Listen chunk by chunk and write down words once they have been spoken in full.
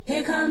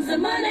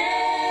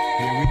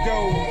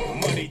go.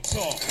 Money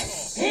talk.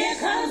 Here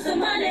comes the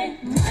money.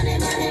 Money,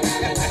 money,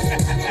 money, money.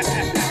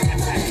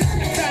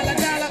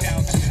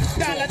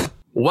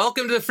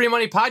 Welcome to the Free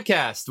Money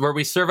Podcast, where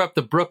we serve up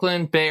the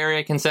Brooklyn Bay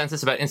Area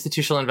consensus about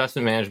institutional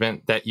investment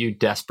management that you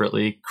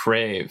desperately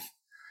crave.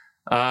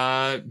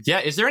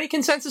 Is there any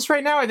consensus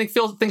right now? I think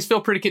things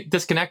feel pretty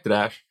disconnected,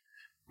 Ash.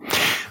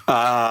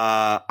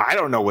 I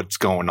don't know what's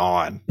going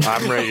on.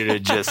 I'm ready to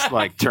just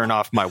turn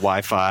off my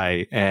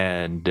Wi-Fi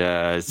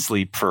and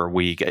sleep for a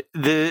week.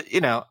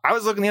 I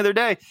was looking the other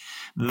day,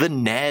 the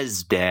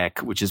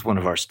NASDAQ, which is one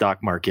of our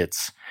stock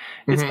markets,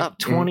 is up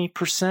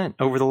 20%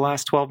 over the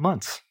last 12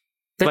 months.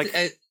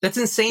 That's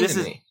insane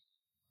to me.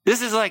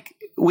 This is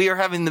we are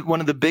having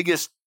one of the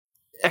biggest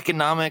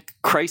economic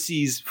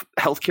crises,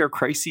 healthcare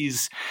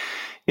crises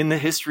in the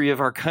history of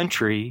our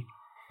country,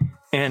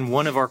 and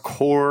one of our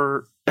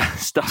core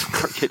stock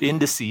market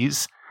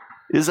indices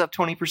is up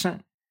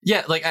 20%.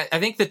 Yeah, I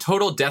think the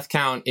total death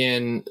count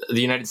in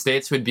the United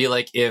States would be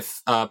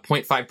if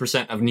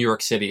 0.5% of New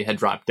York City had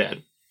dropped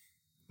dead.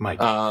 My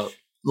gosh.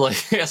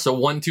 So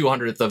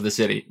 1/200th of the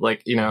city. Oh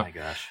my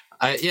gosh.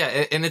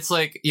 And it's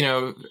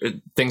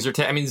things are.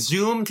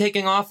 Zoom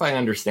taking off, I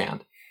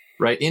understand,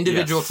 right?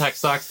 Individual tech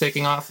stocks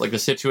taking off, the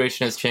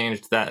situation has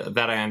changed. That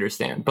I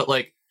understand, but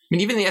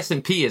even the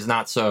S&P is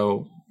not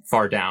so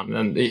far down,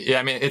 and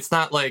it's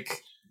not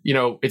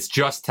it's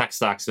just tech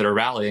stocks that are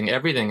rallying.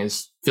 Everything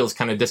feels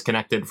kind of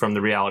disconnected from the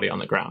reality on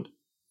the ground.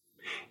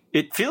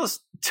 It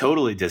feels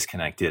totally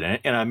disconnected,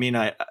 and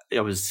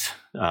I was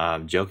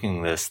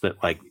joking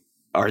that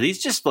are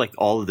these just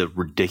all of the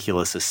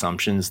ridiculous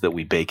assumptions that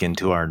we bake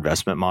into our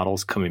investment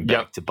models coming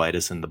back to bite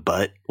us in the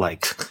butt?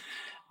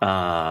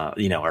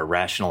 Our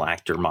rational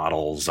actor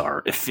models,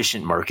 our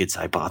efficient markets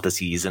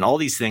hypotheses, and all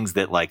these things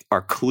that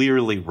are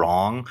clearly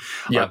wrong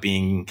are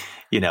being,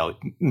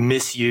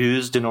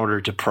 misused in order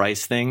to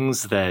price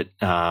things that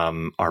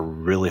are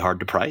really hard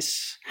to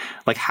price.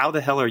 How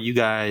the hell are you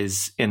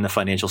guys in the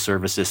financial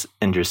services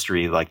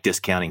industry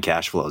discounting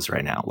cash flows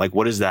right now?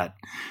 What is that?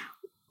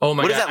 Oh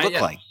my God. What does that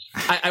look like?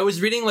 I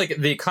was reading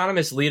the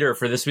Economist leader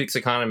for this week's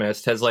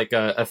Economist has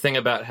a thing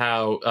about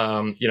how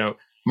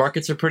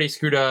markets are pretty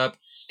screwed up,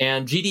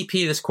 and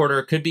GDP this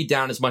quarter could be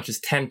down as much as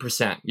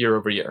 10% year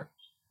over year.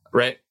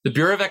 Right? The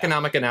Bureau of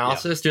Economic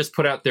Analysis just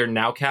put out their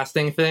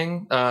nowcasting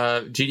thing,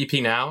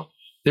 GDP Now.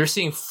 They're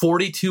seeing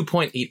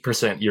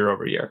 42.8% year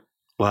over year.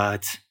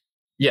 What?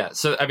 Yeah,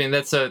 so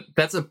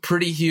that's a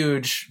pretty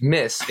huge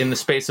miss in the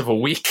space of a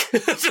week.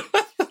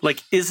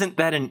 Isn't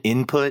that an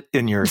input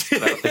in your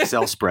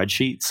Excel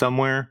spreadsheet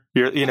somewhere?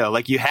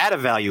 You had a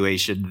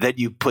valuation, then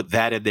you put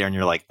that in there, and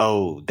you're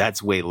oh,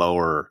 that's way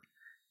lower.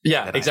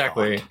 Yeah,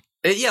 exactly.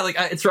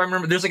 I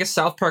remember there's a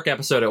South Park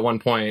episode at one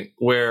point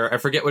where I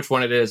forget which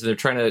one it is. They're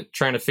trying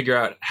to figure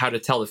out how to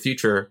tell the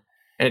future,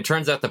 and it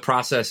turns out the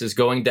process is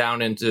going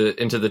down into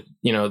the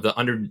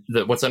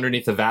what's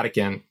underneath the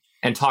Vatican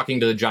and talking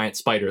to the giant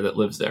spider that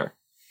lives there.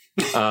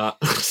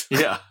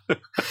 Yeah.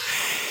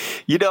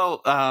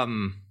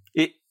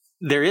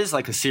 There is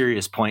a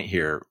serious point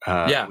here,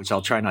 which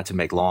I'll try not to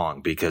make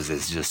long because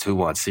it's just who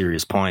wants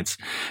serious points.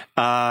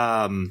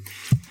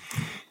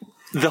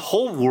 The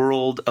whole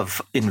world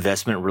of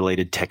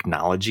investment-related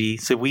technology.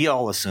 So we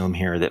all assume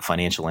here that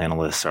financial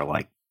analysts are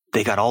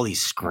they got all these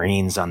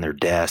screens on their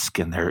desk,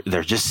 and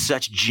they're just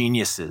such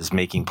geniuses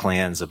making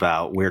plans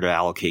about where to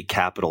allocate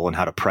capital and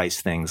how to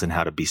price things and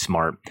how to be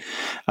smart.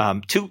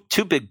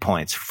 Two big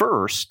points.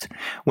 First,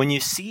 when you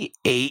see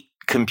 8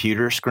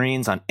 computer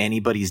screens on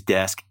anybody's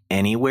desk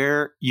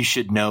anywhere, you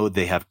should know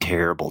they have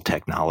terrible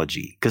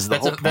technology, because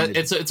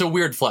it's a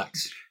weird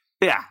flex.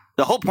 Yeah.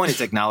 The whole point of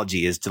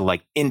technology is to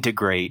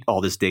integrate all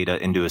this data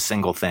into a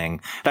single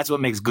thing. That's what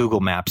makes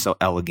Google Maps so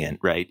elegant,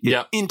 right?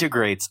 It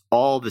integrates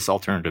all this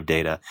alternative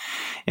data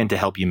and to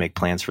help you make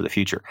plans for the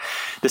future.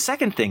 The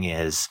second thing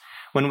is,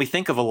 when we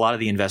think of a lot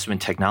of the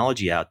investment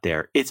technology out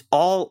there, it's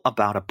all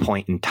about a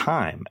point in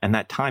time, and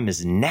that time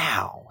is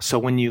now. So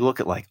when you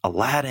look at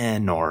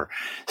Aladdin or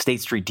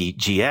State Street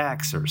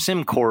GX or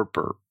SimCorp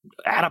or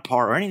Addepar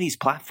or any of these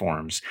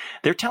platforms,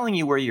 they're telling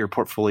you where your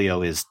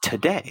portfolio is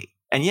today.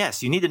 And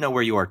yes, you need to know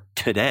where you are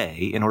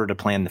today in order to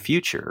plan the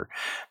future.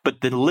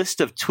 But the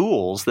list of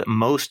tools that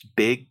most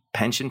big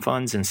pension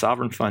funds and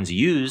sovereign funds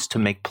use to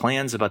make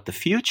plans about the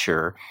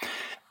future,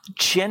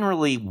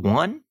 generally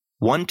one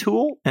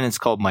tool, and it's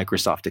called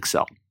Microsoft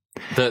Excel.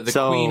 The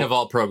queen of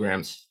all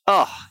programs.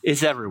 Oh,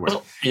 it's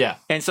everywhere. Yeah.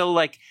 And so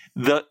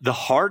the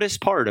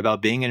hardest part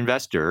about being an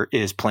investor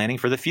is planning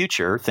for the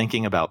future,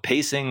 thinking about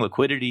pacing,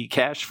 liquidity,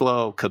 cash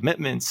flow,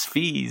 commitments,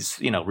 fees,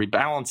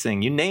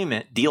 rebalancing, you name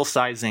it, deal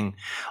sizing,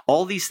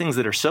 all these things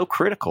that are so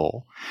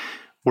critical.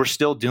 We're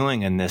still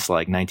doing in this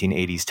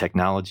 1980s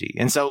technology.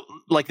 And so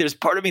there's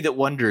part of me that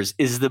wonders,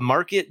 is the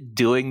market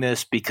doing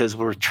this because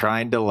we're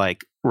trying to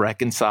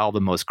reconcile the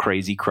most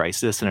crazy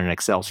crisis in an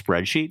Excel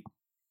spreadsheet?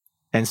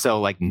 And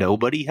so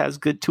nobody has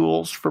good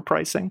tools for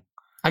pricing?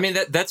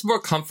 That's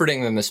more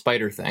comforting than the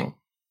spider thing.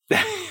 I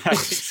think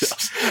so.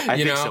 I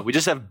think so. We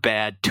just have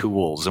bad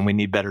tools, and we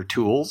need better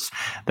tools.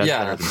 That's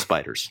better than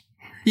spiders.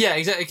 Yeah,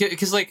 exactly.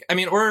 Because like, I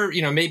mean, or,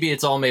 maybe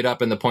it's all made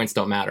up and the points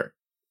don't matter.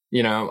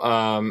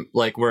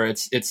 Like where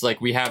it's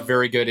like we have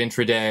very good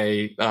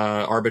intraday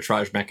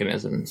arbitrage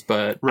mechanisms,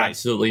 but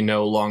absolutely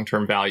no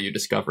long-term value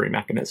discovery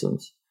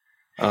mechanisms.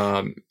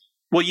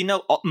 Well,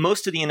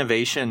 most of the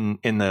innovation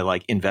in the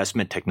like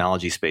investment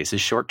technology space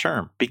is short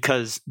term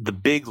because the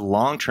big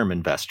long-term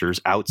investors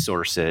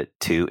outsource it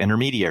to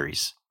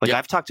intermediaries. Like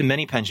I've talked to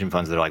many pension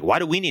funds that are like, why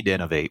do we need to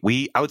innovate?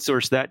 We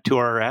outsource that to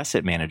our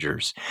asset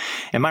managers.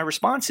 And my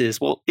response is,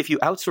 well, if you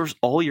outsource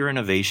all your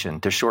innovation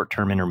to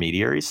short-term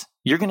intermediaries,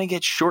 you're going to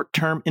get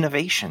short-term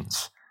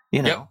innovations.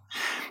 You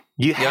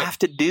have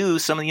to do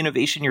some of the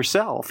innovation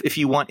yourself if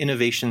you want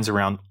innovations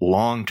around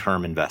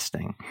long-term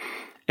investing.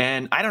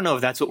 And I don't know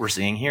if that's what we're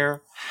seeing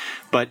here,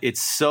 but it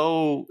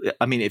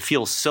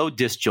feels so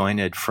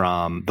disjointed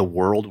from the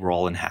world we're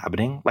all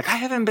inhabiting. Like I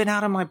haven't been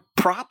out of my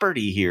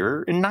property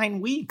here in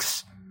 9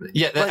 weeks.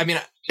 Yeah,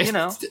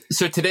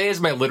 so today is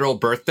my literal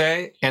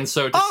birthday. And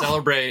so to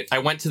celebrate, I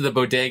went to the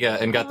bodega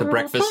and got the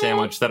breakfast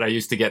sandwich that I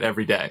used to get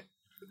every day.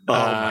 Oh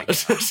my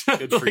God.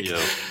 Good for you.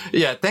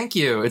 Yeah, thank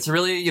you. It's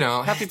really,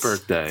 happy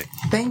birthday.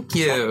 Thank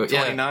you.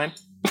 29?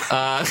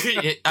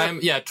 I'm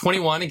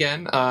 21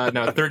 again.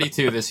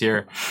 32 this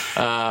year.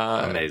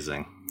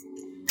 Amazing.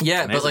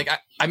 Yeah, but like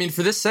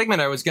for this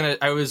segment, I was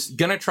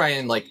gonna try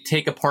and like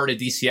take apart a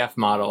DCF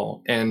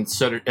model and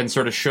sort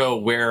of show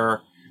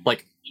where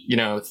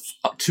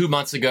 2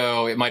 months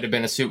ago we might have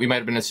been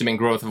assuming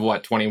growth of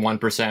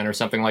 21% or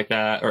something like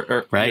that,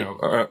 or right.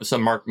 Or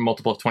some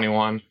multiple of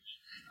 21.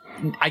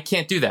 I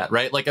can't do that,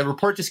 right? Like a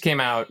report just came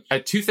out.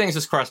 Two things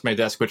just crossed my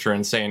desk, which are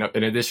insane.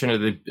 In addition to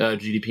the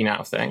GDP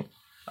Now thing.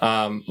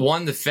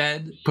 One, the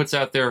Fed puts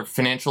out their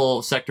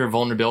financial sector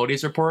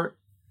vulnerabilities report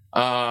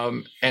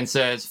and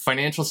says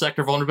financial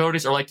sector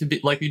vulnerabilities are likely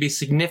to be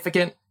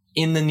significant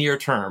in the near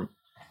term,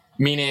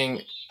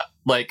 meaning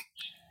like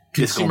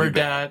consumer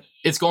debt.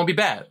 It's going to be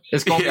bad.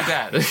 It's going to be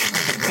bad.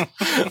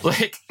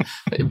 Like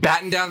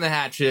batten down the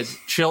hatches,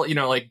 chill.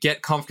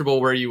 Get comfortable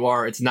where you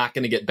are. It's not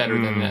going to get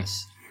better than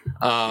this.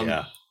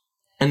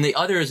 And the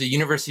other is a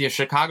University of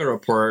Chicago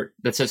report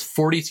that says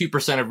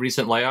 42% of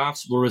recent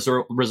layoffs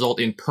will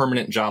result in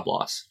permanent job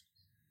loss.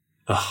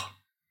 Oh,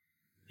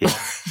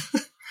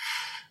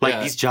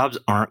 yeah. These jobs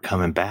aren't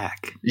coming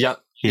back.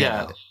 Yep.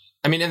 Yeah.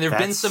 I mean, and there've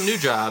been some new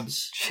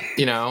jobs,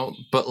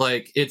 but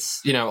like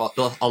it's,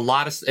 a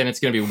lot of, and it's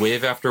going to be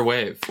wave after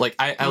wave. Like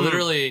I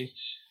literally,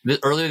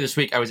 earlier this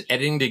week, I was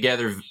editing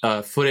together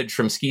footage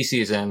from ski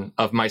season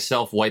of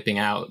myself wiping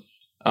out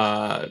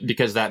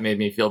because that made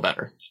me feel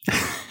better.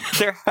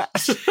 There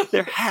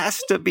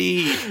has to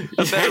be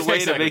a better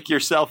way to make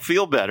yourself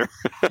feel better.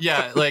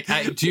 Yeah, like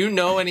do you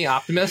know any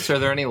optimists? Are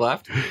there any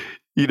left?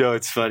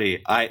 It's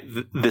funny.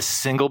 The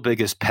single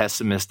biggest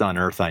pessimist on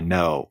earth I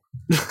know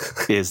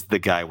is the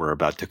guy we're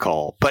about to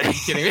call. But are you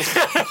kidding me?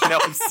 No,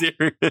 I'm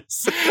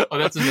serious. Oh,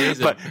 that's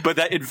amazing. But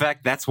that, in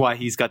fact, that's why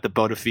he's got the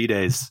bona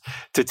fides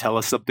to tell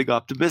us something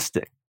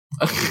optimistic.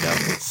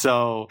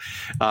 So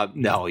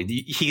no,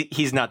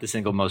 he's not the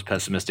single most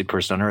pessimistic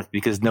person on earth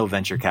because no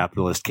venture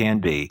capitalist can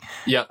be.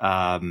 Yeah.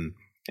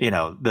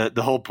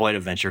 The whole point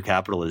of venture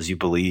capital is you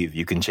believe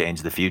you can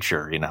change the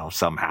future,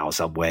 somehow,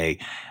 some way.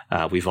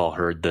 We've all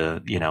heard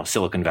the,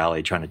 Silicon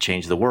Valley trying to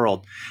change the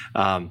world.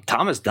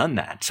 Tom has done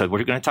that. So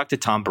we're going to talk to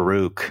Tom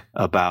Baruch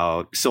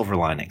about silver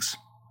linings.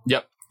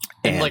 Yep.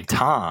 And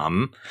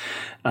Tom,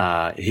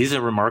 he's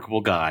a remarkable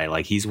guy.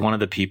 Like he's one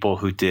of the people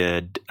who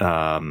did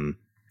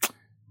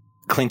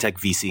cleantech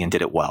VC and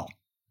did it well.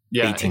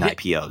 Yeah. 18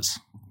 IPOs.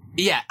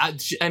 Yeah.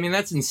 I mean,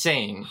 that's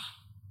insane.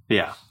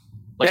 Yeah.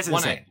 Like that's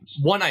insane.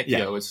 One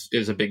IPO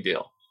is a big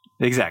deal.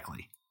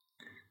 Exactly.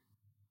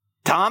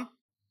 Tom?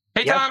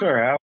 Hey, Tom. Yes,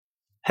 sir. Al.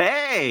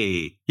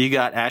 Hey, you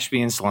got Ashby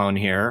and Sloan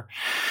here.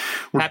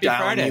 We're Happy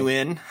Friday.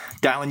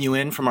 Dialing you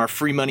in from our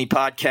Free Money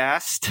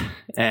podcast.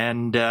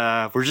 And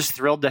we're just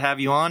thrilled to have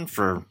you on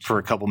for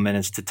a couple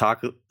minutes to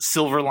talk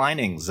silver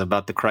linings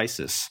about the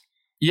crisis.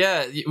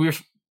 Yeah,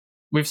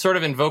 we've sort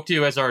of invoked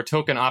you as our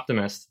token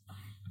optimist.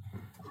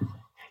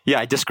 Yeah,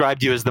 I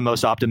described you as the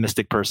most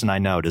optimistic person I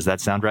know. Does that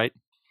sound right?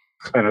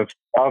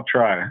 I'll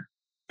try.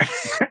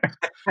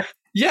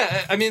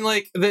 Yeah, I mean,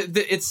 like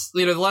it's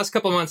the last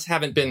couple of months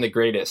haven't been the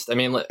greatest. I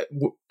mean,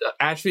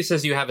 Ashby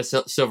says you have a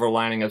silver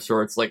lining of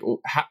sorts. Like,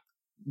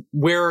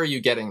 where are you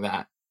getting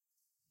that?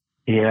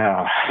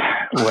 Yeah,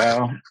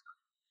 well,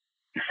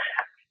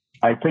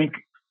 I think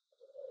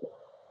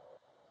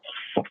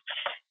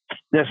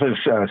this is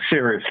a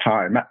serious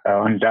time,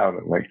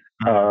 undoubtedly,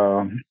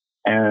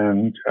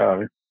 and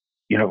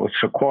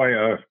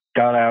Sequoia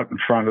got out in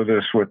front of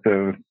this with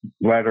the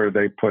letter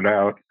they put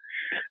out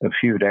a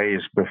few days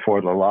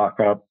before the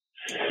lockup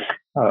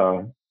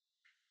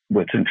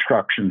with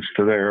instructions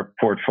to their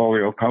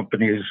portfolio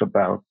companies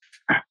about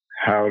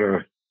how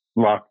to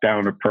lock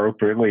down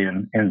appropriately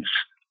and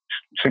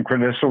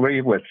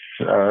synchronously with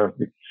the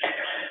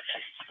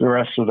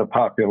rest of the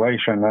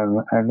population.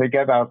 And they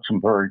gave out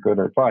some very good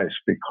advice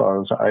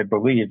because I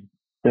believe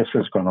this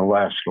is going to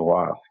last a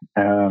while.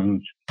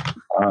 And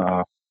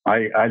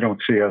I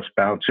don't see us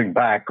bouncing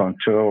back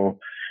until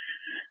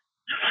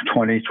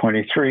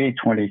 2023,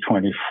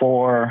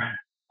 2024.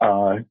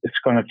 It's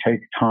going to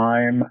take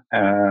time,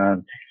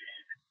 and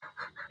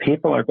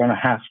people are going to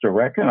have to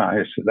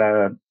recognize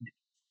that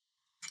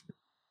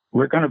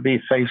we're going to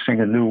be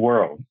facing a new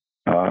world.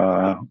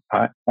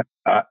 I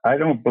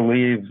don't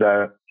believe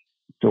that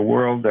the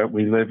world that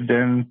we lived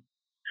in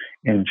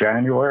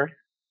January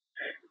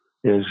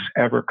is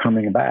ever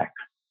coming back.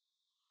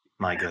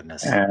 My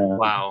goodness! And,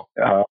 wow.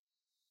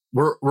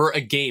 We're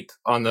agape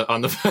on the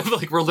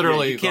like we're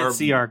literally you can't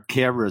see our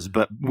cameras,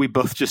 but we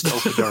both just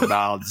opened our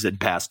mouths and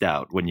passed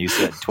out when you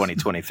said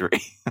 2023.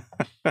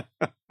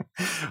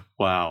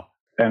 Wow.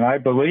 And I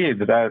believe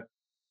that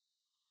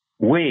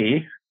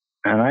we,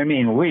 and I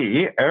mean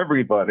we,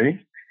 everybody,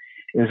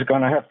 is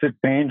going to have to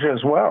change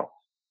as well.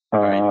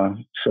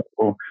 Right.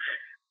 So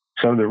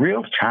the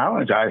real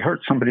challenge, I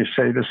heard somebody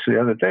say this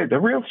the other day, the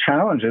real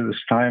challenge of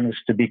this time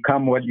is to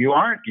become what you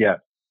aren't yet.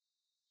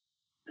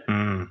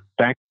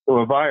 Thanks to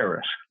a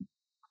virus.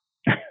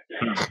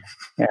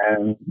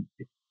 And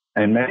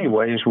in many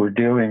ways, we're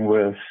dealing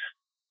with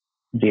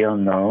the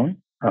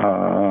unknown.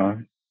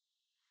 And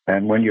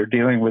when you're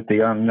dealing with the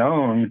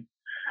unknown,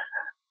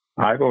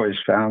 I've always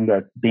found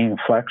that being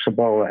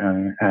flexible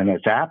and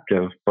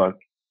adaptive, but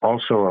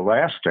also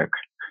elastic,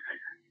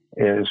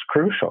 is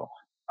crucial.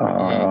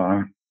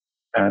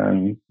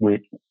 And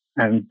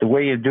the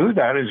way you do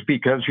that is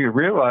because you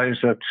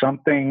realize that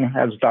something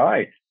has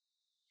died.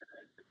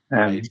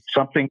 And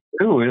something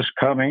new is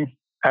coming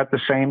at the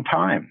same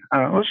time.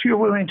 Unless you're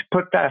willing to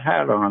put that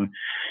hat on,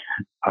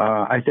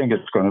 I think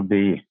it's going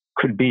to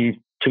could be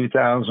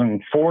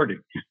 2040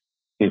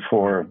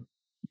 before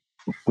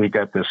we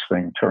get this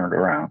thing turned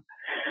around.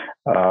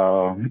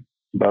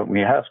 But we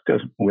have to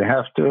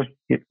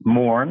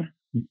mourn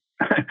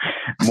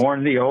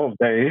the old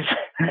days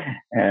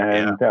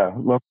and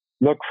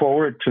look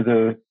forward to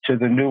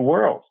the new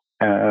world.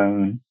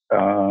 And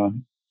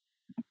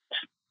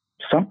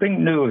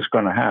something new is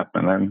going to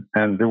happen,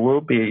 and there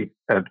will be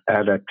an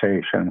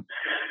adaptation.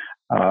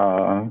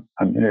 I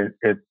mean,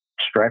 it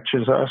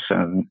stretches us,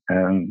 and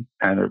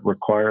it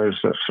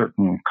requires a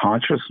certain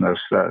consciousness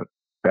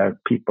that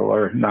people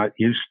are not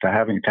used to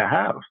having to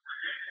have.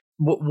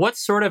 What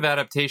sort of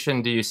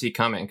adaptation do you see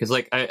coming? Because,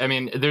 like, I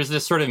mean, there's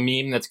this sort of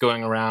meme that's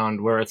going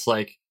around where it's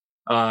like,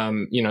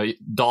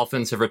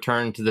 dolphins have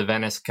returned to the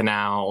Venice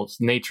Canal.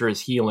 Nature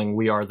is healing.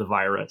 We are the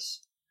virus.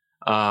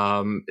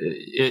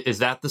 Is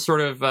that the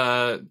sort of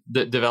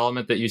the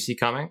development that you see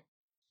coming?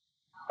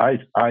 I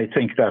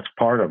think that's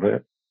part of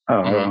it.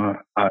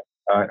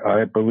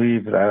 I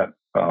believe that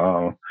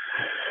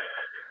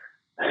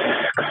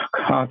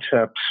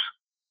concepts.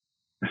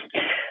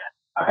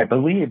 I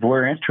believe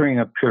we're entering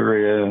a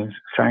period,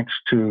 thanks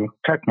to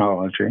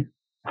technology,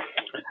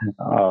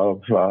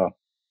 of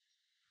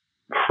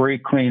free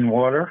clean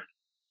water,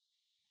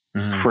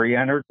 free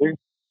energy,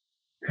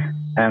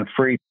 and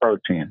free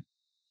protein.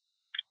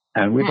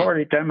 And we've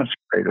already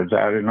demonstrated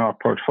that in our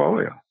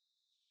portfolio.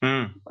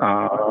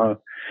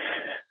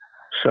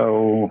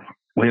 So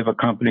we have a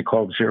company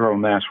called Zero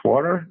Mass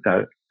Water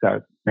that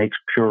makes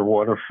pure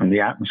water from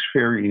the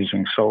atmosphere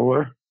using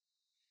solar,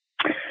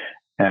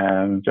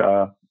 and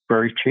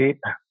very cheap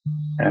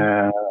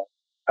and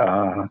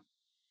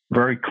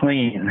very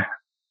clean.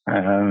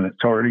 And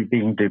it's already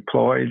being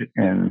deployed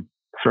in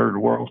third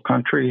world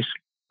countries,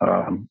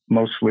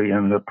 mostly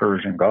in the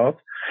Persian Gulf.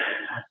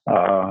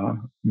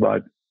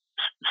 But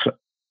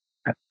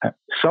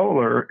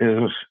solar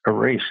is a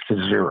race to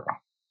zero.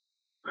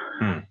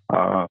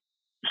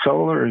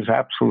 Solar is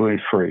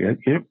absolutely free.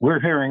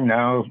 We're hearing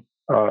now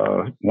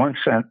 1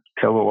 cent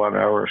kilowatt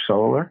hour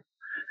solar.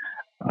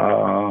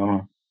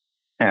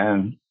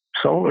 And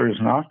solar is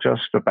not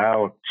just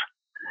about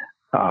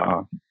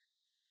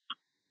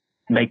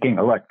making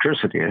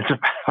electricity. It's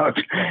about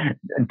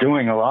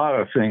doing a lot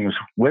of things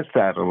with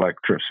that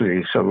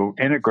electricity. So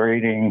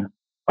integrating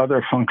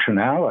other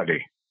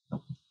functionality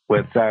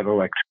with that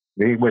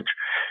electricity, which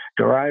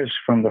derives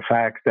from the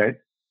fact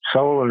that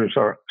solar is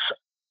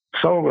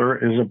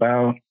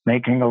about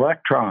making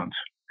electrons.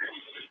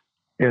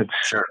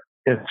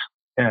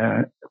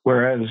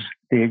 Whereas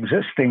the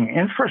existing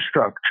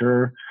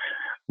infrastructure,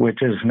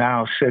 which is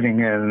now sitting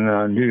in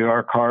New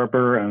York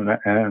Harbor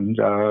and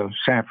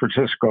San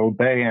Francisco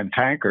Bay and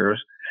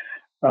tankers,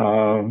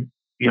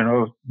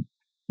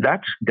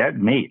 that's dead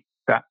meat.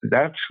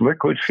 That's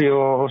liquid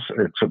fuels.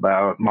 It's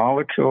about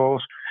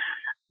molecules.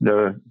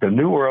 The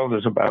new world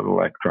is about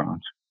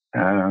electrons,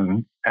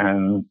 and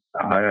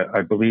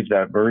I believe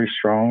that very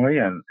strongly,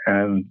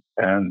 and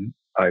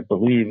I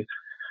believe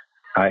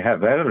I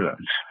have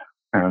evidence,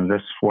 and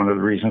that's one of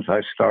the reasons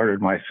I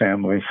started my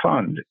family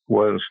fund.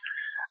 Was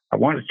I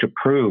wanted to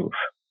prove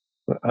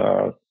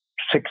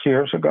 6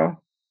 years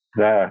ago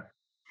that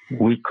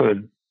we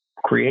could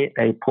create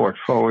a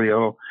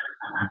portfolio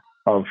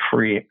of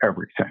free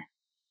everything: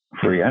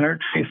 free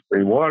energy,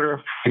 free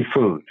water, free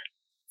food.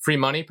 Free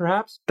money,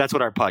 perhaps? That's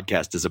what our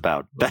podcast is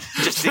about.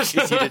 Just in case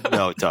you didn't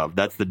know, Tom,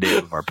 that's the name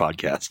of our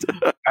podcast.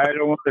 I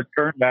don't want to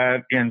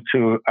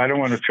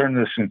turn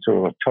this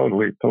into a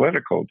totally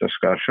political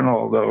discussion,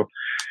 although,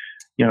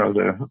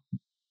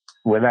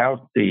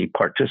 without the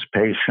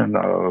participation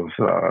of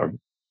the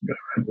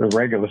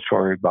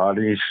regulatory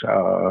bodies,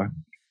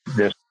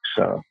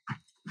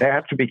 they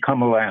have to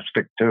become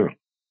elastic too.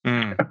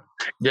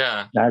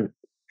 Yeah,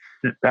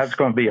 that's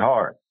going to be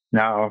hard.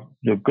 Now,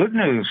 the good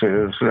news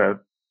is that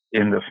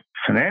in the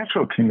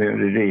financial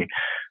community,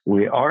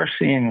 we are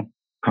seeing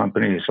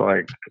companies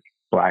like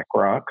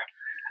BlackRock.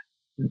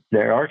 They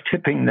are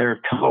tipping their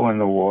toe in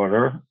the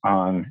water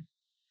on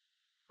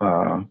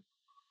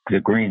the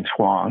green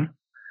swan.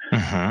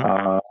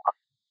 I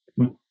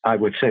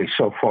would say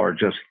so far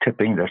just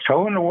tipping their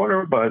toe in the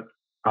water, but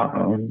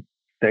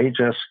they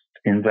just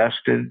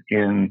invested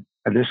in,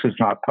 this is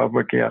not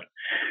public yet.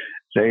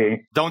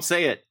 Don't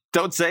say it.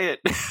 Don't say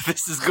it.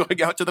 This is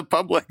going out to the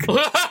public. All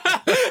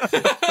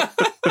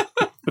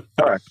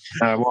right.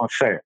 I won't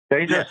say it.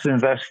 They just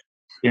invest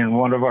in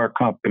one of our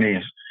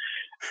companies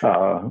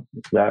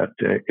that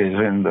is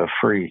in the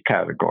free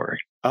category.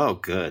 Oh,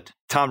 good.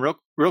 Tom, real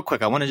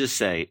quick, I want to just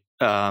say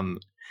the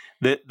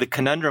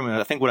conundrum,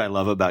 I think what I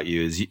love about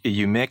you is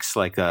you mix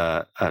like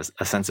a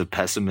sense of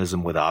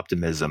pessimism with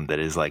optimism that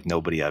is like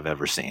nobody I've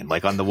ever seen.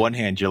 Like on the one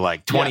hand, you're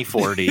like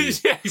 2040,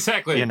 yeah,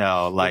 exactly.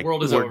 Like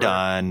we're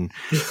done.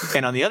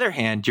 And on the other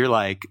hand, you're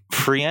like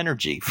free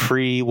energy,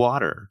 free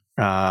water,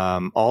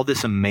 all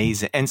this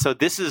amazing. And so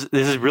this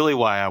is really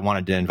why I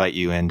wanted to invite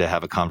you in to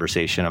have a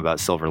conversation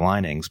about silver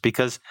linings,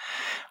 because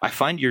I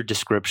find your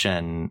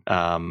description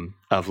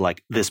of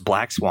like this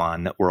black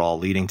swan that we're all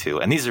leading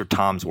to, and these are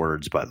Tom's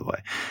words, by the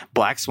way,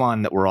 black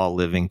swan that we're all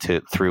living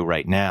through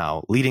right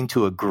now, leading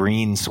to a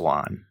green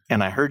swan.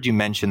 And I heard you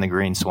mention the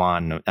green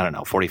swan, I don't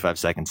know, 45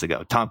 seconds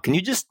ago. Tom, can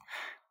you just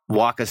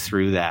walk us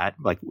through that,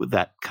 like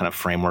that kind of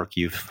framework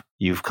you've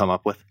come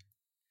up with?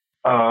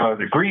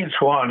 The green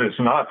swan is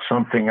not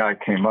something I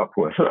came up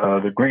with.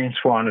 The green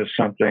swan is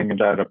something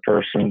that a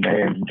person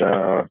named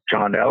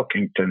John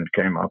Elkington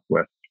came up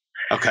with.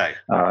 Okay.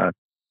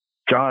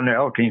 John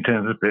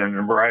Elkington has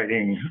been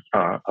writing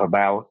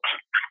about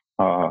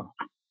the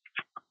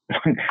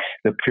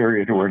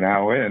period we're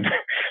now in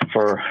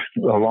for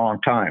a long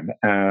time,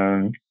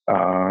 and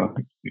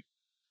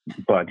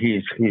but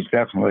he's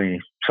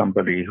definitely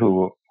somebody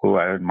who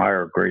I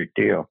admire a great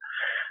deal.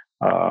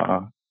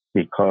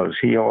 Because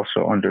he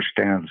also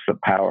understands the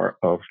power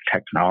of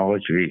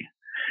technology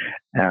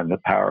and the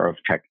power of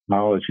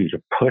technology to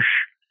push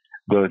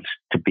goods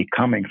to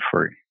becoming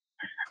free.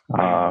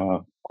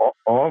 All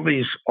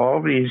these,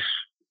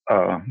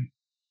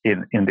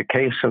 in the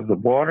case of the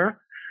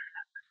water,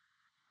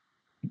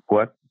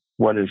 what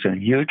is a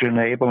huge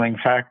enabling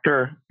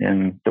factor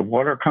in the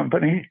water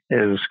company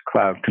is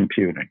cloud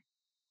computing,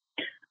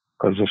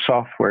 because the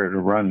software to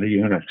run the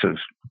units is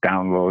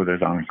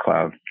downloaded on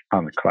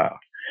the cloud.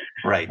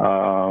 Right.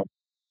 On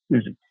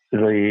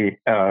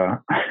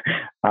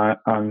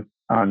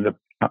the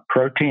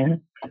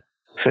protein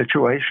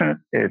situation,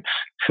 it's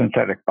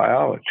synthetic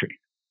biology.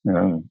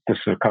 This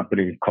is a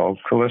company called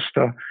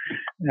Callista,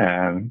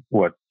 and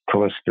what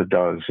Callista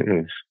does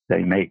is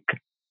they make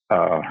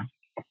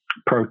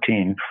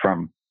protein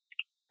from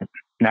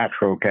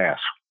natural gas,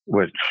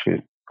 which of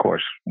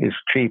course is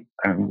cheap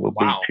and will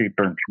be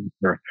cheaper and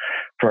cheaper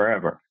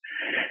forever.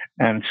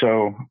 And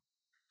so,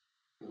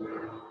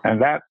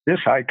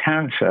 this I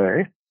can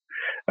say,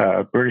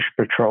 British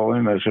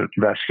Petroleum has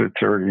invested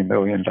 $30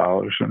 million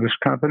in this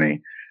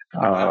company.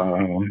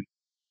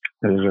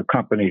 There's a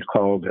company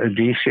called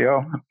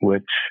Adissio,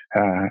 which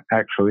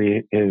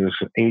actually is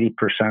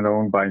 80%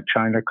 owned by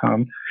China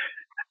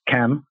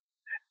Chem,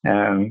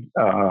 and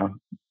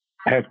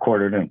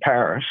headquartered in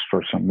Paris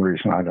for some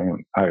reason. I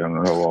don't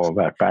know all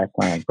that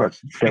background, but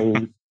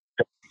they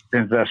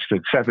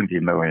invested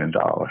 $70 million.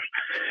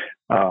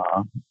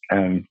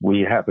 And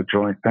we have a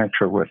joint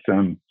venture with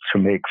them to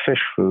make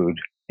fish food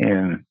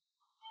in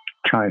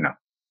China.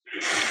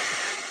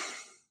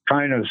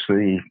 China's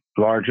the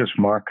largest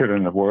market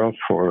in the world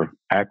for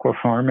aqua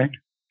farming.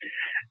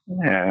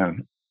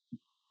 And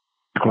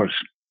of course,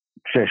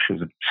 fish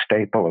is a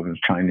staple of the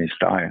Chinese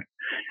diet.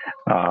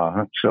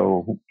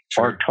 So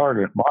our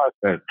target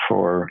market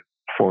for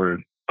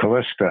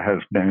Callista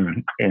has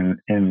been in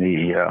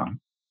the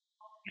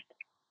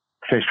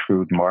fish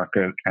food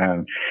market,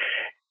 and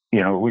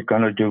we're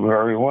going to do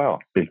very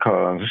well,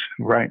 because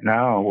right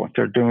now what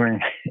they're doing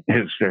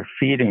is they're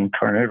feeding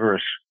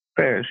carnivorous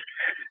fish.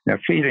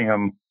 They're feeding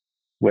them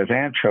with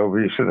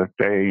anchovies that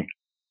they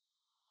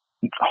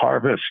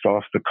harvest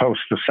off the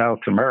coast of South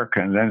America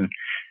and then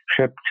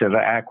ship to the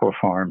aqua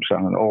farms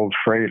on old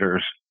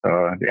freighters.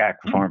 The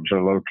aqua farms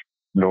are located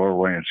in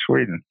Norway and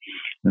Sweden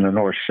in the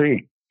North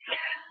Sea.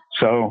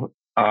 So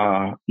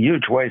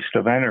huge waste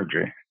of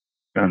energy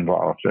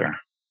involved there.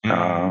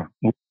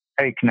 We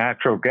take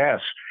natural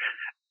gas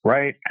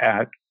right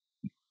at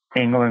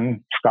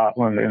England,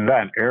 Scotland, in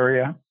that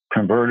area,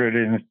 convert it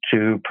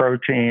into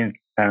protein,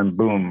 and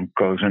boom,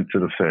 goes into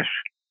the fish.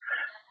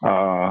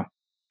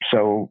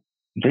 So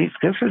these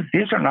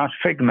are not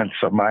figments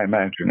of my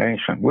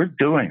imagination. We're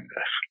doing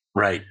this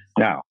right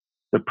now.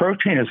 The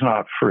protein is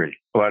not free,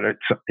 but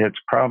it's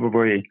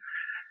probably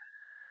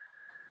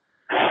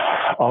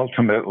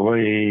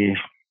ultimately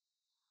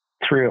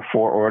 3 or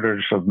 4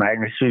 orders of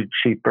magnitude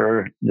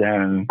cheaper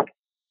than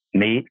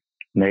meat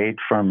made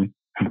from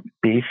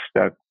beef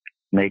that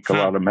make a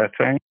lot of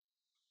methane.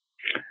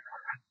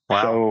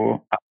 Wow.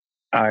 So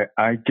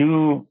I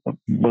do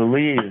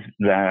believe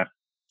that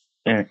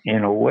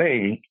in a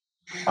way,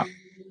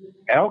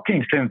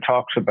 Elkington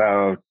talks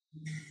about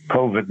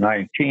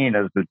COVID-19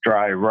 as the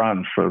dry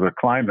run for the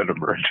climate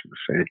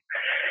emergency.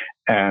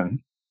 And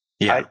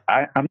Yeah.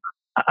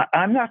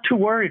 I'm not too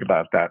worried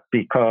about that,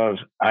 because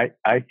I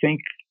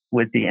think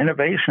with the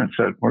innovations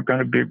that we're going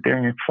to be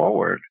bringing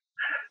forward,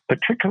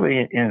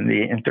 particularly in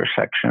the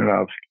intersection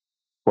of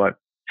what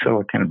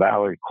Silicon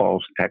Valley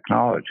calls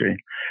technology,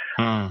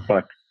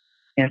 but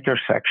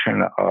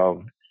intersection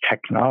of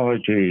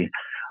technology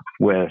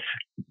with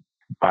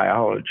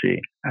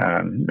biology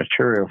and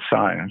material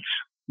science,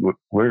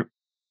 we're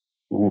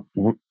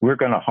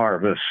going to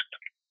harvest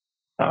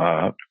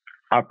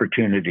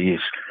opportunities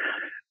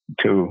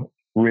to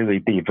really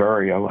be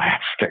very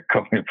elastic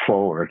going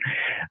forward.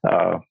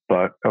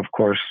 But of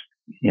course,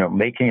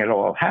 making it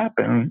all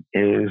happen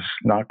is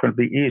not going to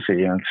be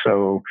easy. And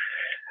so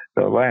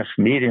the last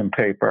Medium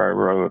paper I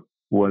wrote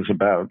was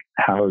about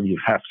how you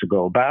have to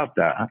go about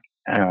that.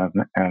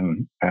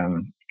 And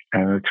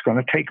it's going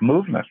to take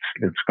movements.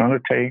 It's going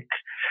to take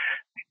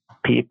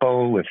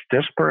people with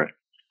disparate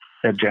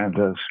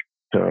agendas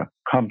to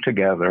come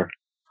together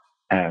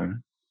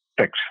and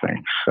fix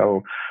things.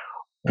 So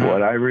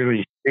what I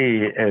really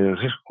see is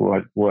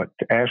what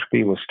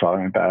Ashby was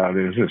talking about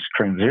is this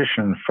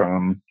transition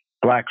from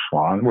Black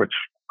Swan, which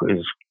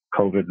is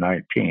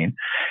COVID-19,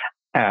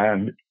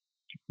 and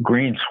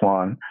Green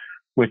Swan,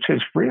 which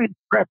is really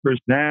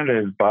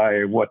represented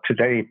by what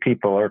today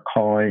people are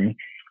calling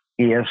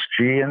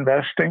ESG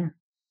investing,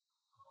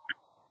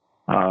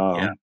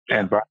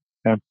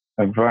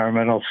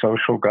 environmental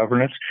social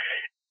governance.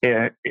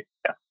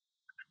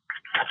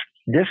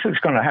 This is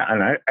going to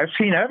happen. I've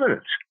seen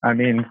evidence. I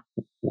mean,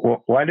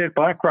 why did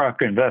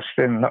BlackRock invest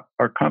in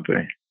our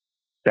company?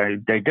 They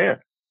did.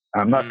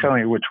 I'm not telling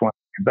you which one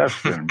to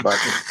invest in, but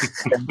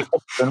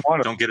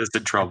don't get us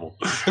in trouble.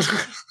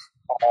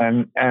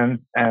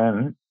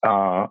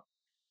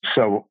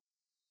 So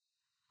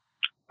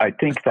I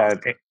think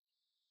that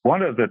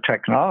one of the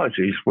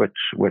technologies which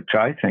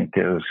I think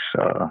is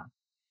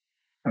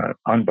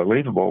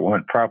unbelievable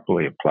when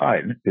properly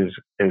applied is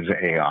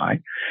AI,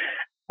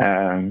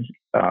 and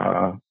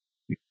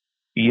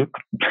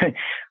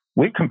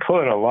we can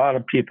put a lot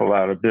of people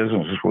out of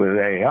business with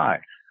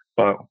AI.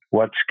 But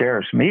what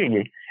scares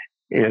me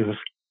is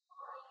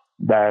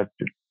that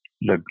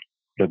the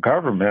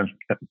government,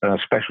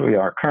 especially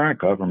our current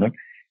government,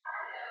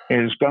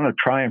 is going to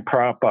try and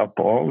prop up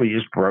all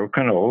these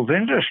broken old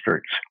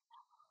industries.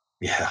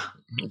 Yeah.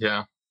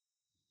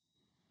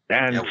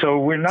 And so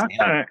we're not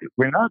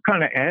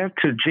going to add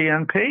to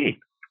GNP.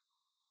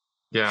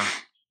 Yeah.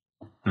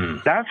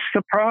 That's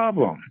the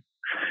problem.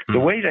 The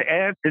way to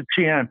add to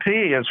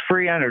GNP is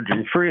free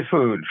energy, free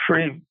food,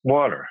 free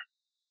water.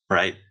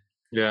 Right.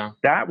 Yeah.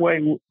 That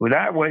way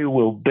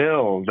we'll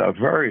build a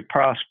very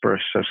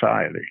prosperous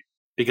society.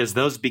 Because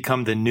those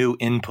become the new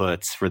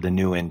inputs for the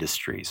new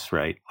industries,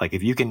 right? Like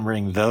if you can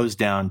bring those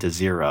down to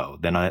zero,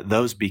 then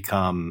those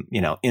become,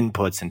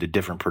 inputs into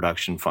different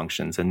production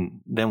functions.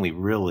 And then we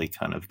really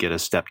kind of get a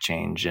step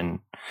change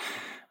in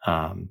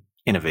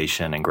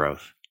innovation and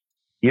growth.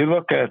 You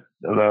look at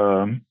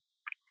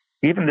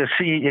even the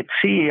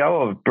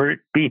CEO of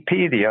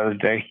BP the other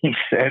day, he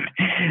said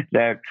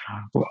that,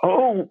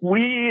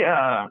 we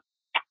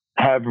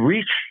have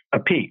reached a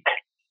peak.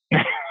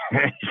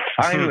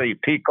 Finally,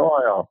 peak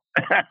oil.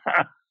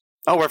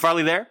 Oh, we're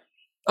finally there?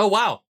 Oh,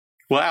 wow.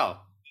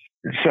 Wow.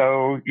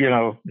 So,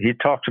 he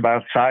talks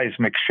about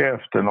seismic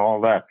shift and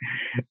all that.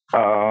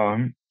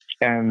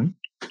 And,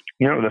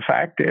 the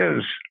fact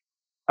is,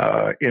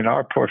 in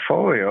our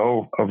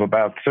portfolio of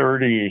about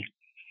 30,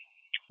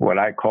 what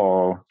I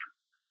call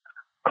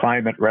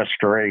climate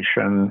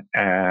restoration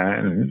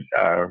and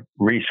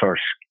resource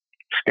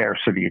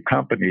scarcity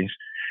companies,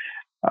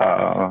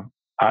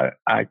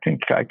 I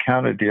think I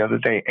counted the other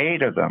day,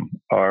 8 of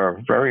them are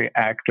very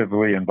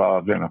actively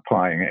involved in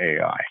applying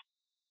AI.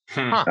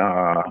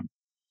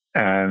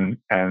 And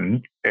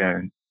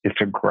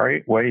it's a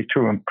great way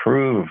to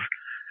improve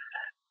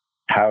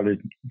how to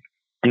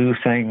do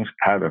things,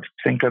 how to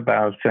think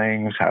about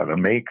things, how to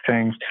make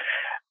things.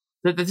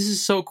 This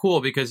is so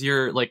cool because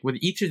you're like, with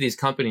each of these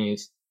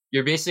companies,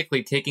 you're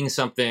basically taking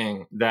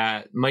something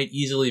that might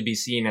easily be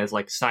seen as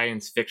like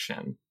science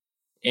fiction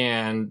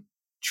and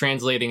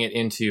translating it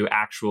into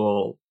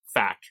actual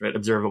fact, right?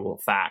 Observable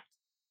fact.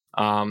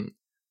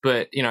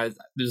 But,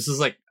 this is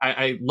like,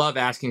 I love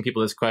asking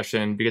people this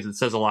question because it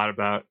says a lot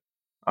about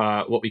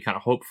what we kind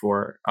of hope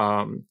for.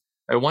 I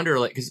wonder,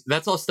 like, because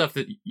that's all stuff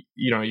that,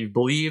 you've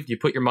believed, you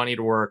put your money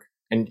to work,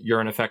 and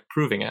you're in effect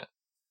proving it.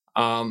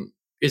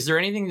 Is there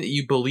anything that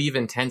you believe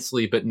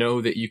intensely but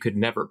know that you could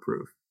never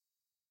prove?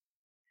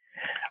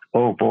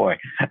 Oh, boy.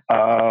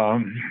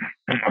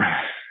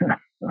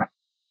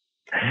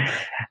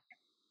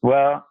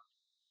 Well,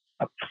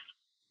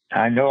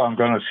 I know I'm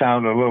going to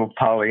sound a little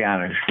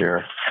Pollyannish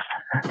here,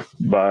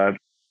 but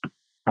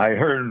I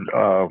heard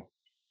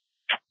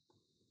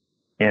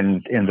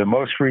in the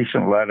most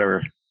recent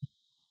letter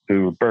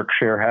to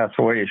Berkshire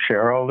Hathaway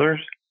shareholders,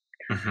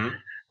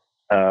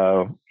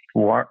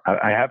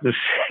 I have this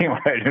thing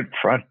right in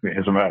front of me.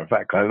 As a matter of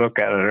fact, I look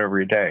at it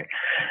every day.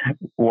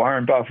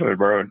 Warren Buffett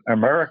wrote,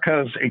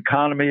 "America's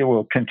economy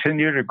will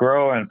continue to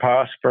grow and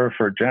prosper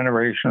for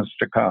generations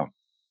to come."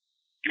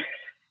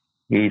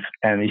 He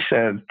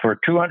said, "For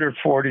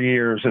 240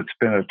 years, it's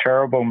been a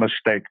terrible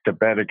mistake to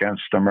bet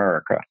against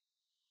America."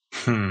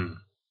 And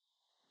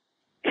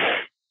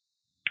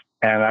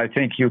I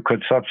think you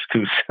could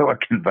substitute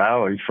Silicon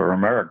Valley for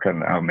America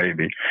now,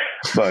 maybe.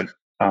 But,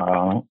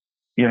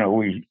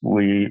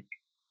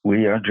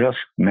 we are just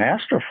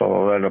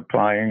masterful at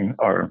applying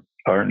our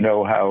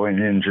know-how and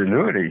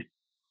ingenuity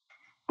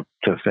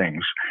to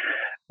things.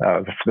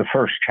 The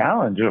first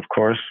challenge, of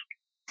course,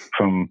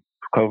 from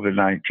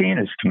COVID-19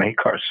 is to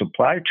make our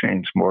supply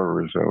chains more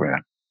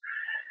resilient,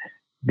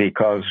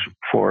 because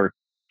for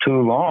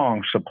too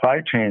long,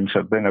 supply chains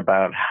have been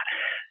about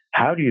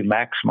how do you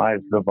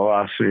maximize the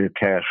velocity of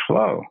cash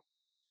flow?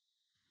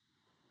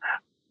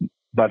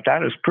 But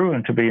that has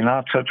proven to be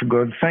not such a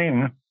good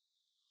thing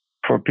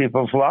for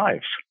people's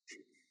lives.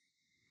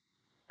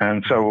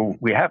 And so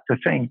we have to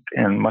think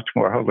in much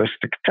more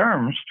holistic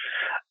terms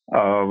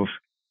of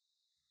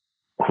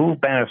who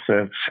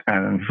benefits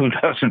and who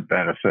doesn't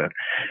benefit.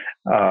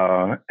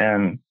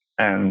 And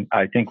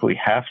I think we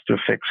have to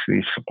fix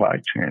these supply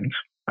chains.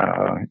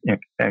 And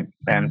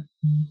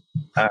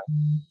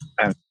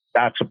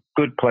that's a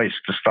good place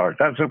to start.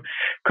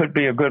 Could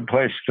be a good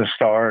place to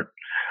start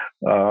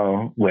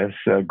with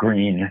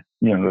green,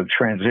 the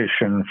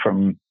transition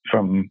from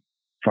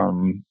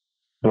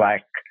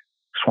black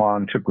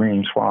swan to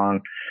green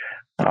swan.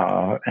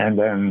 And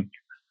then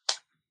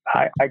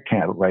I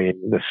can't lay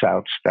this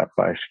out step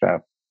by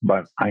step,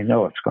 but I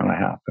know it's going to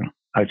happen.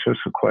 It's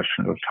just a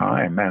question of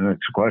time, and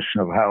it's a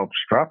question of how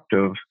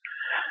obstructive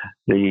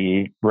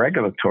the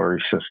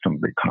regulatory system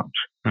becomes,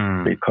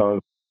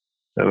 because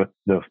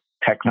the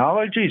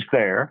technology's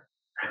there.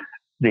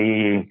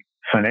 The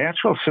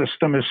financial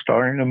system is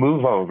starting to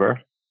move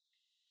over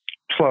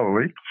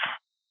slowly,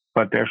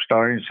 but they're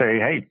starting to say,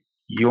 hey,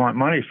 you want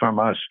money from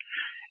us,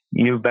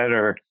 you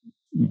better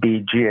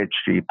be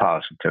GHG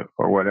positive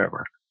or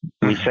whatever.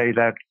 We say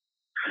that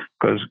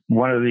because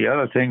one of the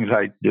other things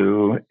I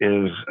do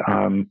is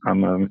I'm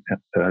an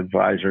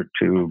advisor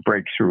to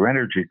Breakthrough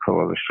Energy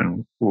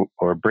Coalition,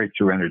 or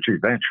Breakthrough Energy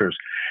Ventures,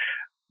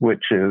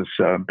 which is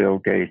Bill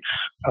Gates'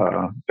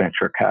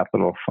 venture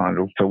capital fund.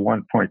 It's a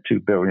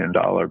 $1.2 billion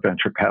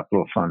venture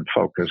capital fund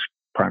focused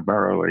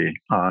primarily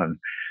on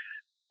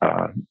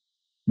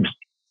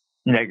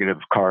negative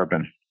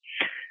carbon.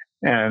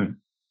 And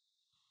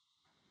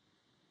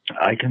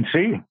I can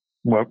see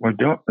what we're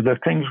doing. The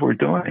things we're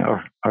doing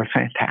are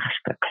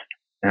fantastic.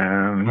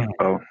 And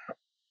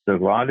there's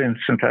a lot in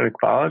synthetic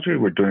biology.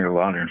 We're doing a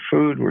lot in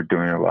food. We're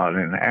doing a lot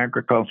in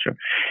agriculture.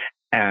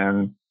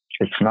 And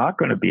it's not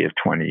going to be a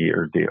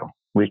 20-year deal.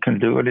 We can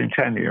do it in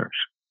 10 years.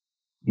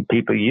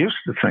 People used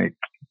to think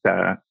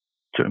that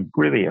to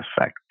really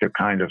affect the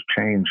kind of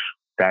change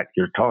that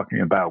you're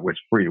talking about with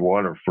free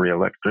water, free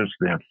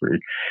electricity, and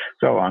free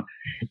so on,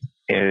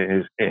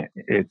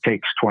 it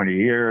takes 20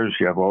 years.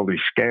 You have all these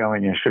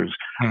scaling issues.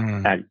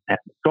 And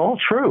it's all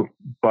true.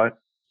 But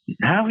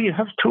now you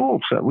have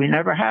tools that we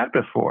never had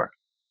before.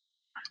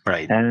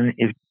 Right. And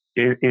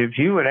if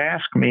you would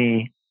ask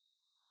me,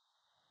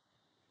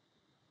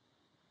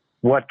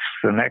 what's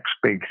the next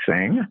big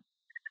thing?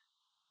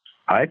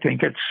 I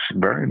think it's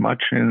very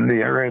much in the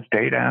area of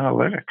data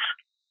analytics.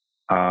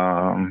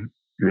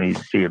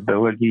 The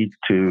ability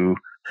to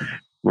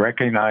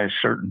recognize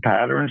certain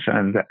patterns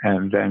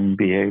and then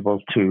be able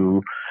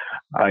to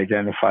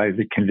identify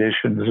the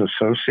conditions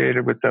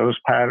associated with those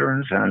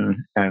patterns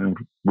and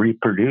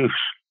reproduce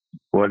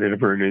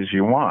whatever it is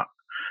you want.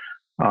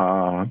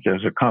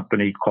 There's a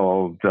company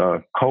called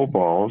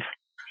Cobalt,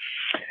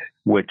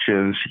 which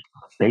is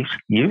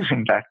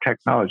using that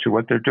technology.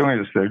 What they're doing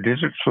is they're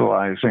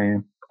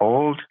digitalizing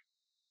old,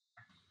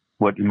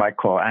 what you might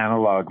call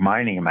analog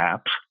mining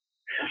maps.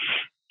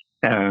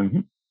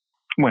 And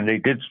when they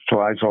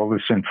digitalize all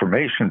this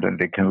information, then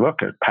they can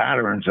look at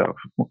patterns of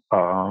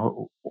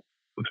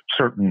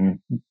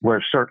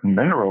where certain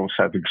minerals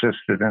have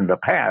existed in the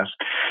past.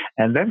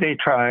 And then they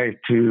try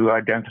to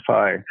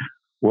identify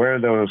where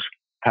those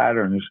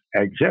patterns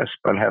exist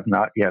but have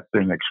not yet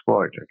been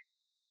exploited.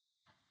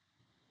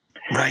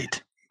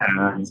 Right.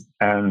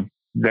 And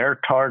their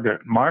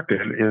target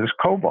market is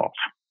cobalt.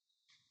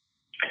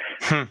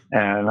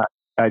 And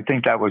I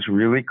think that was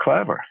really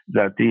clever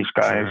that these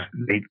guys,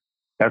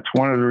 that's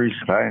one of the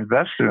reasons I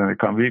invested in the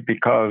company,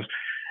 because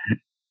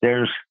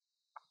there's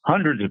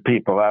hundreds of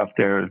people out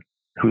there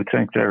who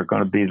think they're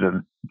going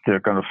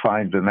to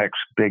find the next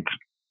big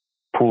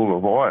pool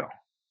of oil.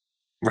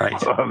 Right.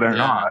 Well, they're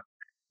not.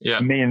 Yeah.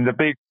 I mean,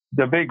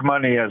 the big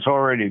money has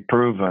already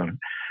proven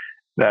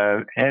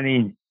that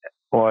any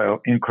oil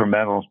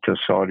incremental to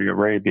Saudi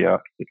Arabia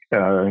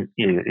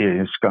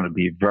is going to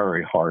be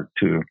very hard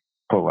to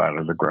pull out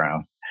of the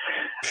ground.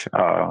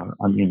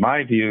 I mean,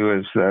 my view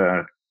is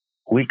that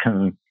we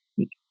can.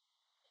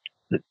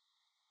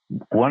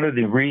 One of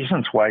the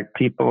reasons why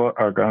people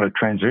are going to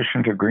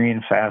transition to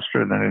green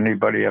faster than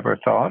anybody ever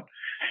thought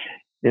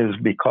is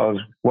because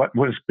what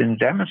was been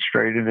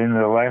demonstrated in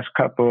the last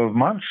couple of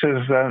months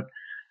is that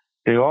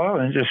the oil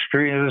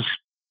industry is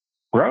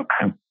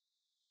broken.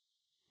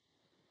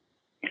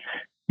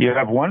 You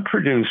have one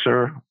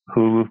producer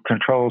who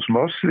controls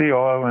most of the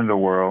oil in the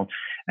world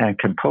and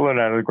can pull it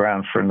out of the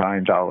ground for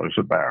 $9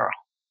 a barrel.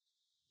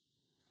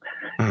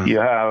 You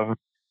have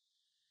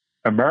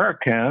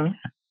American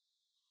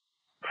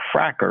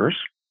frackers,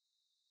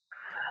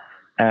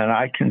 and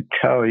I can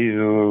tell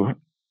you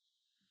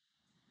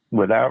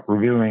without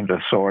reviewing the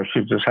source,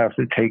 you just have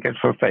to take it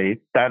for faith,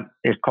 that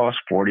it costs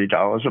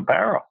 $40 a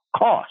barrel.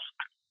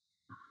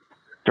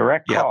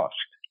 Direct cost.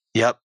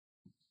 Yep.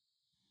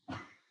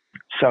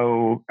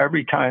 So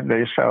every time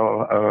they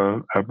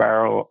sell a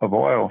barrel of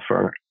oil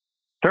for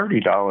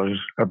 $30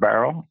 a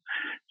barrel,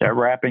 they're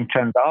wrapping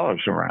 $10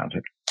 around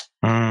it.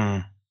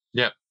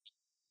 Yep.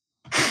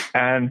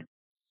 And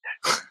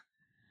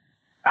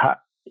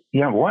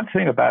one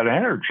thing about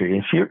energy,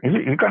 if you're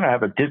going to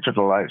have a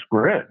digitalized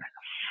grid,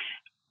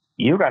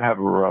 you got to have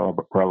a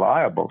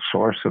reliable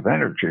source of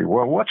energy.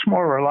 Well, what's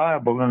more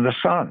reliable than the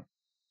sun?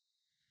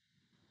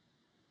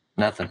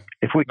 Nothing.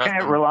 If we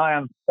can't rely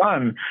on the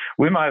sun,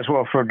 we might as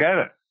well forget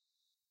it.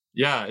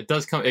 Yeah, it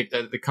does come.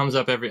 It comes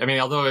up every. I mean,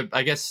 although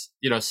I guess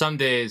some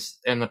days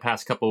in the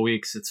past couple of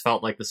weeks, it's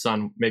felt like the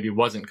sun maybe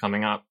wasn't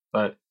coming up.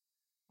 But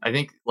I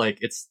think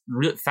it's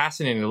really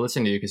fascinating to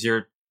listen to you because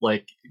you're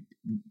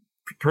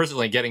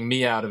personally getting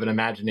me out of an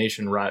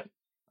imagination rut.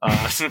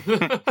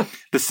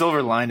 The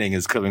silver lining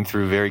is coming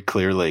through very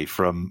clearly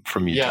from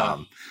you,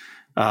 Tom.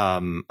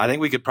 I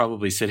think we could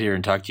probably sit here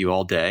and talk to you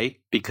all day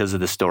because of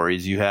the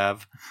stories you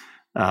have.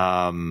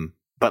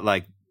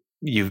 But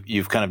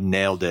you've kind of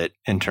nailed it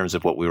in terms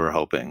of what we were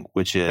hoping,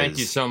 which is thank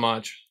you so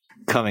much.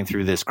 Coming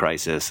through this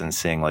crisis and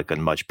seeing a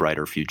much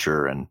brighter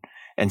future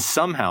and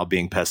somehow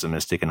being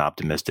pessimistic and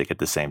optimistic at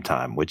the same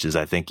time, which is,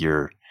 I think,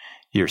 your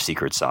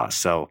secret sauce.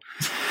 So,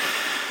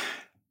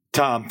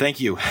 Tom, thank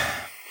you.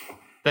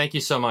 Thank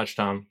you so much,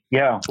 Tom.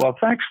 Yeah. Well,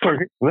 thanks for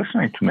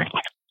listening to me.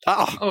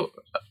 Oh,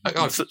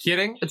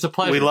 kidding? It's a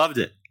pleasure. We loved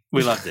it.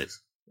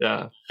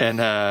 Yeah. And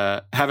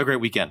have a great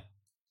weekend.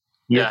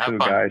 You too,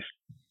 guys.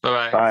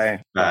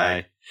 Bye-bye.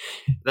 Bye.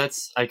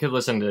 I could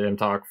listen to him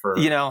talk for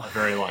a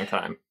very long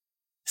time.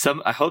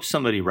 I hope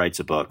somebody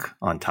writes a book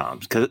on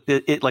Tom's because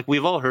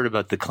we've all heard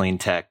about the clean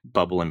tech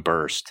bubble and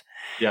burst.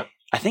 Yeah.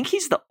 I think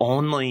he's the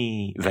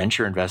only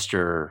venture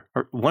investor,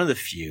 or one of the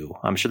few,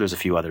 I'm sure there's a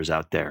few others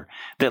out there,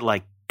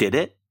 that did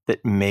it,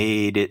 that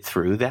made it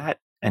through that.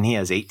 And he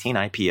has 18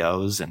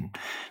 IPOs and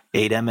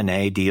 8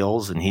 M&A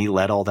deals, and he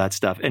led all that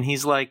stuff. And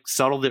he's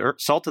salt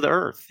to the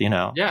earth,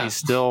 Yeah. He's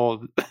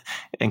still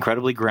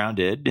incredibly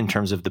grounded in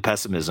terms of the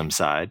pessimism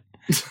side,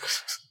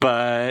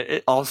 but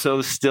it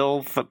also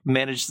still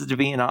manages to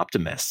be an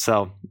optimist.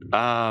 So,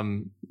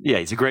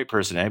 he's a great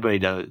person. Anybody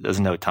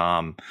doesn't know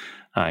Tom,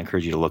 I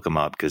encourage you to look him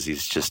up because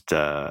he's just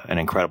an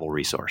incredible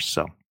resource.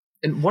 So,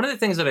 and one of the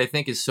things that I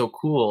think is so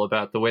cool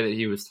about the way that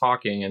he was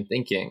talking and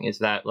thinking is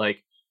that,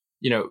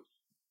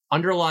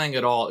 underlying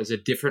it all is a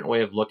different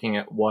way of looking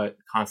at what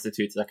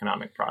constitutes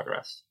economic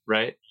progress,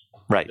 right?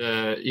 Right.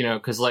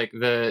 Because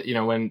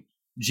when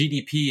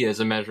GDP as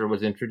a measure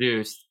was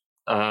introduced,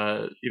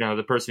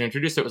 the person who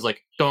introduced it was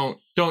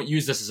don't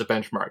use this as a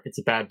benchmark. It's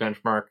a bad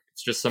benchmark.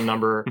 It's just some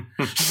number.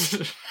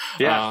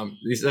 Yeah.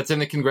 That's in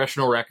the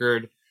congressional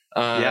record.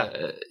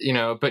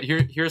 But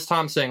here's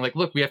Tom saying,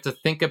 look, we have to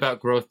think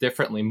about growth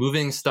differently.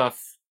 Moving stuff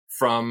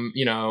from,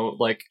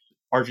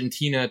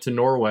 Argentina to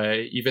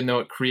Norway, even though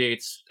it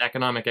creates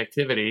economic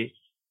activity,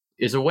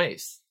 is a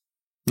waste.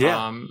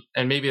 Yeah.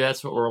 And maybe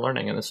that's what we're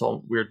learning in this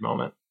whole weird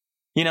moment.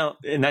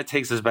 And that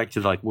takes us back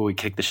to what we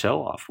kicked the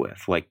show off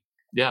with. What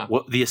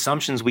the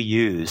assumptions we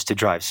use to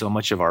drive so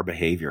much of our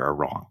behavior are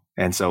wrong.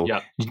 And so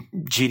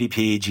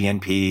GDP,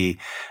 GNP,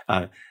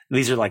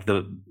 these are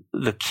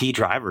the key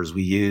drivers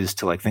we use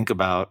to think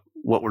about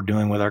what we're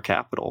doing with our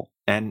capital.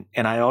 And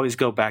I always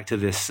go back to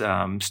this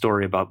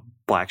story about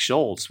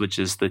Black-Scholes, which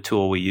is the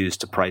tool we use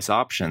to price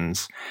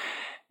options.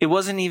 It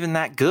wasn't even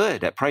that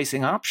good at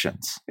pricing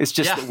options. It's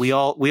just that we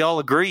all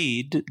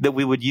agreed that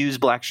we would use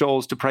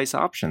Black-Scholes to price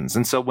options.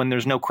 And so when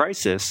there's no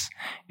crisis,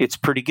 it's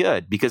pretty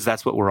good because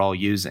that's what we're all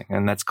using.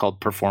 And that's called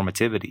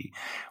performativity,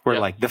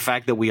 where the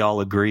fact that we all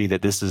agree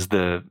that this is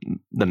the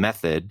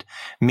method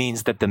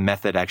means that the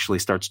method actually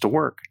starts to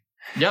work.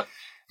 Yep.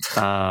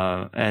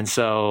 And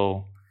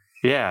so,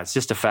 it's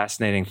just a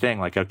fascinating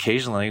thing.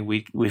 Occasionally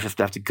we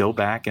have to go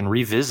back and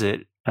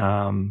revisit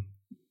the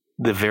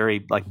very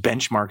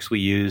benchmarks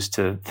we use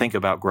to think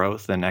about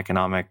growth and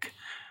economic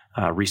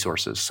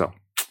resources. So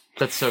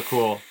that's so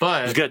cool.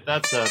 But it's good.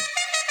 That's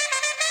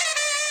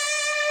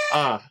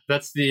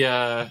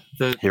the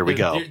here we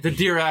go. The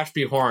Dear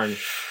Ashby horn.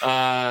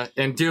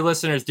 And dear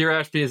listeners, Dear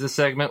Ashby is a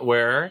segment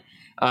where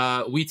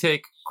we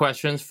take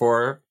questions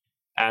for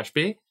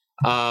Ashby,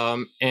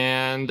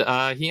 and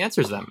he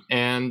answers them.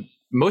 And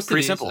most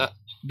Pretty of these, simple.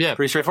 yeah,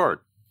 Pretty straightforward.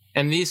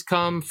 and these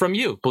come from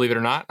you, believe it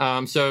or not.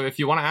 So if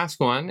you want to ask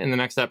one in the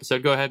next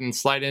episode, go ahead and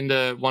slide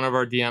into one of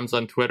our DMs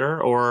on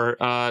Twitter, or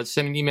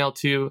send an email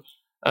to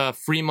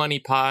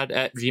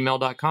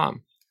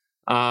freemoneypod@gmail.com.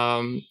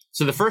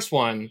 So the first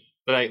one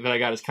that I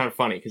got is kind of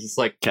funny because it's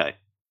like, Okay.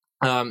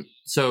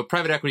 so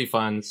private equity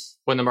funds,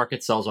 when the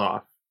market sells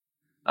off,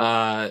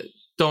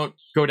 don't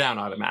go down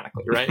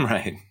automatically, right?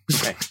 Right.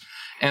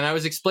 And I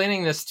was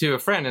explaining this to a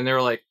friend, and they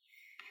were like,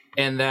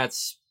 "And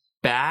that's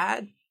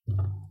bad."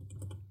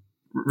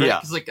 Right? Yeah.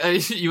 'Cause, like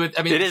you would.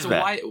 I mean, It is so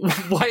bad.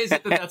 why is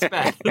it that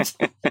that's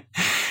bad?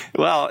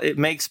 Well, it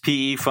makes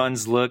PE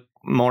funds look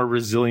more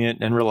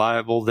resilient and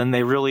reliable than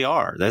they really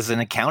are. There's an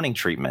accounting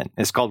treatment.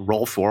 It's called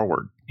roll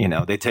forward.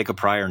 They take a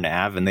prior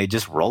NAV and they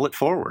just roll it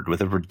forward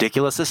with a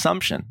ridiculous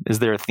assumption. Is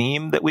there a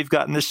theme that we've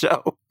got in the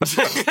show?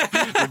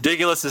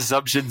 Ridiculous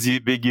assumptions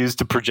being used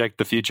to project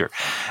the future.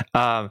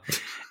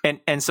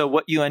 And so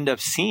what you end up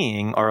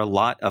seeing are a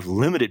lot of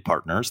limited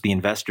partners, the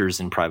investors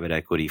in private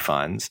equity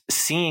funds,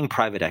 seeing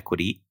private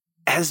equity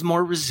as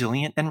more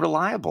resilient and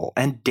reliable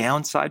and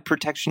downside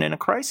protection in a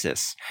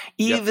crisis,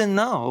 even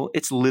though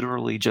it's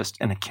literally just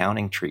an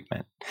accounting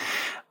treatment.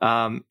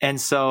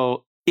 And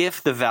so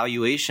if the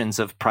valuations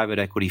of private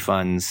equity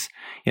funds,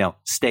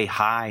 stay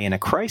high in a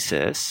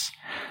crisis,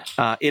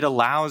 it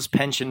allows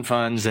pension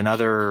funds and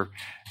other,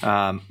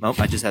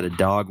 I just had a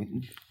dog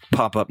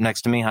pop up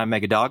next to me. Hi,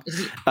 Mega Dog.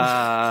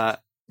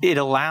 It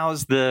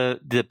allows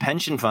the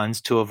pension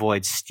funds to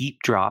avoid steep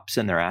drops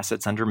in their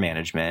assets under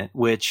management,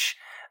 which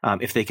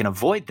if they can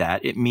avoid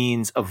that, it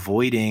means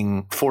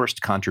avoiding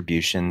forced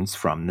contributions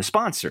from the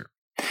sponsor.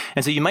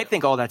 And so you might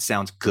think, oh, that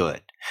sounds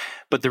good.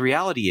 But the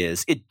reality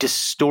is it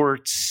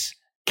distorts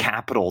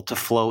capital to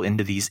flow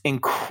into these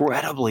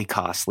incredibly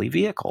costly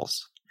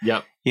vehicles.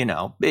 Yep.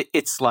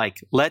 It's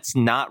like, let's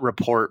not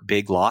report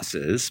big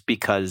losses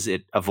because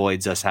it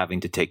avoids us having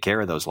to take care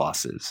of those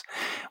losses.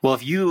 Well,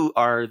 if you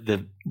are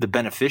the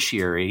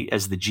beneficiary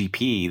as the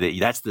GP,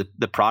 that's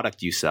the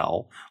product you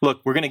sell.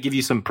 Look, we're going to give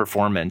you some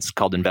performance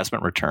called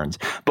investment returns,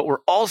 but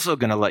we're also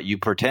going to let you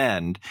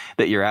pretend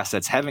that your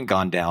assets haven't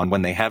gone down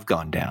when they have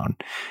gone down.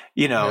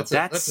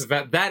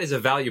 That is a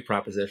value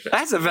proposition.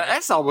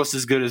 That's almost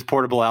as good as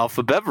portable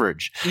alpha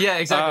beverage. Yeah,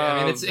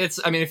 exactly.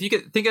 I mean, if you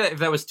could think of it, if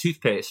that was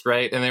toothpaste,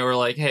 right? And they were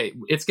like, hey,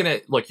 it's going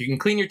to look, you can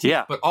clean your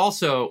teeth, but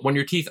also when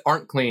your teeth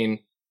aren't clean,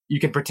 you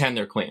can pretend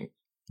they're clean.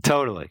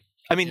 Totally.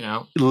 I mean,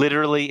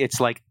 literally,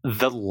 it's like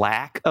the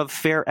lack of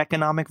fair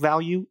economic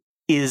value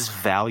is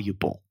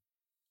valuable.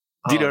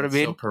 Do you know what I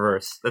mean? So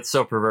perverse. That's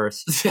so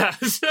perverse. Yeah.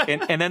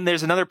 and then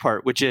there's another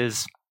part, which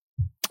is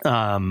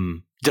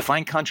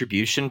defined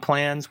contribution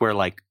plans, where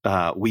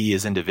we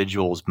as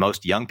individuals,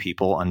 most young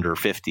people under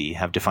 50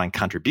 have defined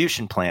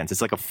contribution plans.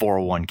 It's like a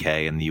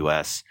 401k in the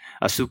US,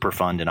 a super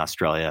fund in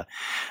Australia.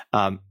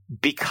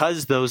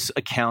 Because those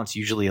accounts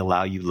usually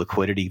allow you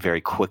liquidity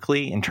very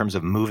quickly in terms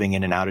of moving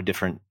in and out of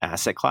different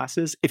asset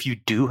classes, if you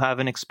do have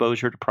an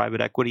exposure to private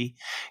equity,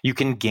 you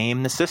can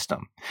game the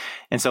system.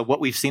 And so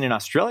what we've seen in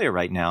Australia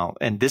right now,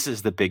 and this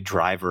is the big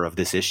driver of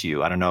this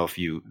issue, I don't know if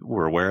you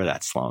were aware of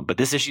that, Sloan, but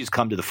this issue's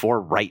come to the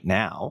fore right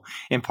now,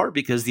 in part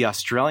because the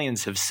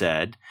Australians have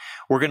said,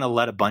 we're going to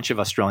let a bunch of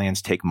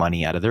Australians take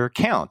money out of their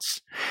accounts.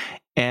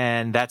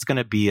 And that's going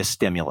to be a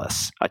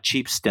stimulus, a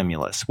cheap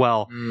stimulus.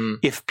 Well,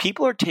 if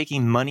people are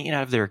taking money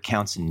out of their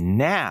accounts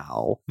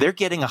now, they're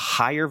getting a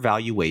higher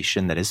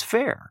valuation that is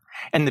fair.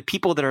 And the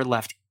people that are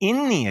left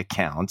in the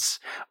accounts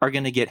are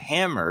going to get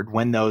hammered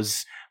when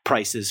those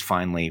prices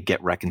finally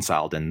get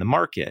reconciled in the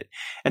market.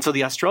 And so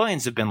the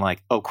Australians have been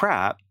like, oh,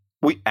 crap,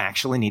 we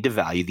actually need to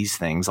value these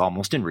things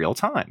almost in real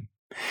time.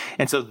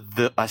 And so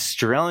the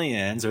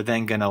Australians are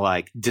then going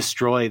to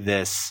destroy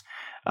this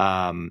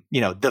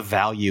the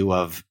value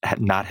of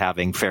not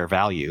having fair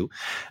value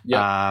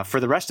for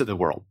the rest of the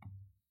world.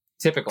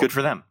 Typical. Good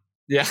for them.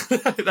 Yeah,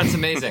 that's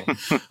amazing.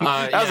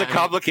 That was a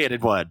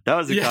complicated one.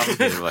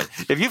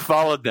 If you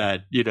followed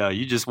that,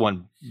 you just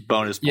won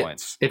bonus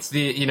points. It's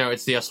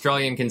the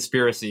Australian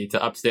conspiracy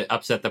to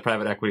upset the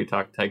private equity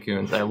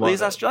tycoons. I love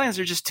These Australians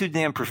are just too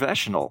damn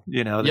professional.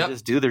 They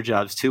just do their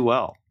jobs too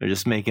well. They're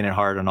just making it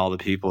hard on all the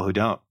people who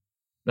don't.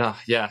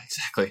 Yeah,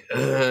 exactly.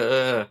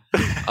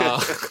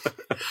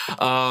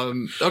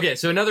 Okay,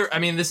 so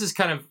this is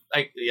kind of,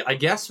 I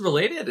guess,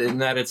 related in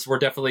that we're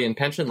definitely in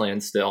pension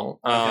land still.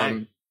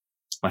 Okay.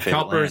 My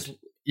favorite land.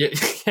 Yeah,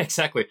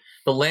 exactly.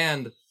 The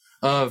land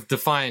of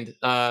defined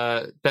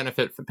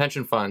benefit for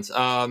pension funds.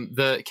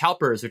 The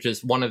CalPERS, which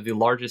is one of the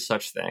largest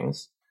such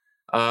things,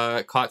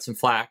 caught some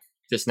flack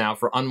just now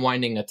for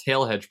unwinding a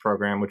tail hedge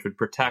program, which would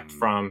protect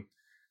from,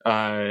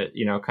 kind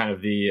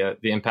of the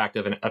impact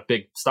of a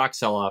big stock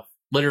sell-off,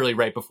 literally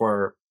right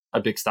before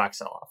a big stock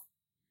sell-off.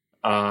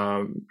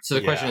 So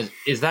the question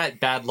is that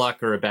bad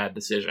luck or a bad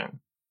decision?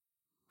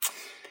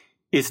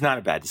 It's not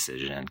a bad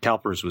decision.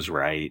 CalPERS was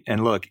right.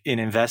 And look, in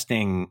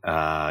investing,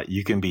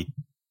 you can be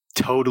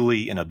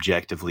totally and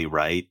objectively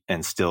right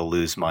and still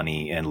lose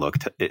money and look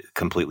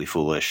completely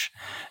foolish.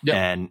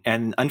 Yep.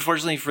 And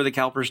unfortunately for the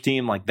CalPERS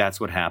team, like that's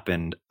what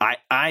happened.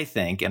 I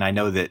think, and I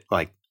know that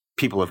like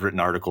people have written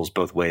articles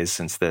both ways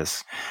since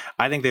this,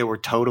 I think they were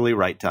totally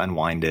right to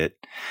unwind it.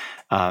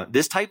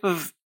 This type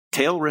of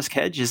tail risk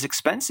hedge is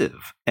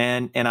expensive.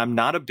 And I'm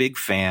not a big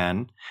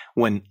fan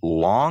when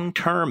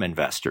long-term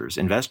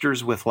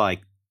investors with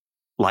like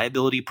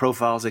liability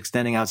profiles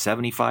extending out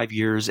 75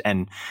 years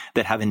and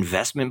that have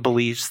investment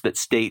beliefs that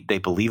state they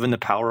believe in the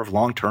power of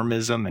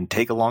long-termism and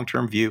take a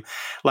long-term view.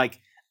 Like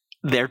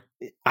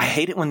I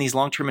hate it when these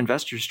long-term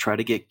investors try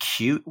to get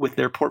cute with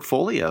their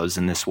portfolios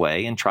in this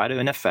way and try to,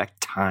 in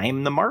effect,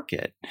 time the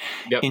market.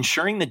 Yep.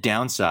 Ensuring the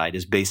downside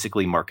is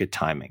basically market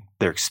timing.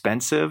 They're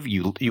expensive.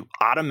 You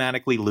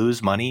automatically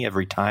lose money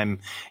every time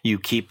you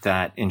keep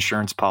that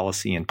insurance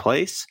policy in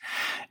place.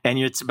 And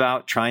it's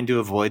about trying to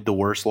avoid the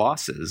worst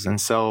losses.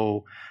 And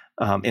so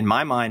in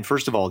my mind,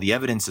 first of all, the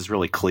evidence is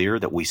really clear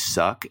that we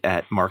suck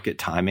at market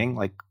timing.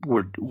 Like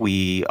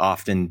we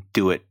often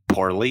do it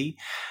poorly.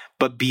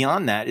 But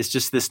beyond that, it's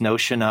just this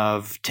notion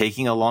of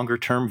taking a longer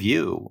term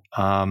view.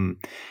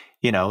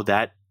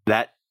 That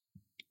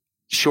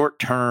short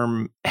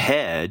term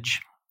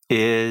hedge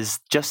is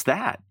just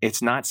that.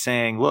 It's not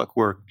saying, look,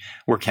 we're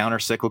counter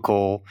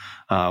cyclical.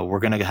 We're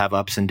going to have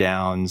ups and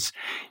downs.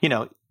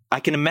 I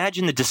can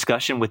imagine the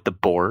discussion with the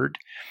board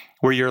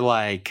where you're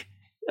like,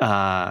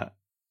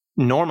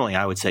 normally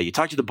I would say you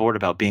talk to the board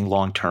about being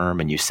long-term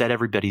and you set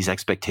everybody's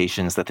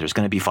expectations that there's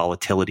going to be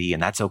volatility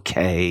and that's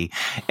okay.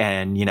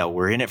 And,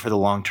 we're in it for the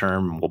long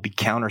term. We'll be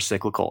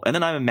counter-cyclical. And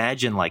then I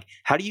imagine like,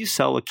 how do you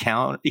sell a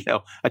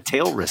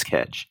tail risk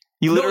hedge?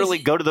 You literally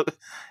go to the board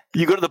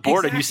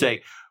exactly. And you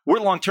say, we're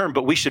long-term,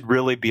 but we should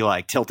really be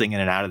like tilting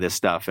in and out of this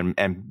stuff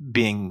and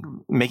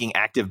making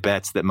active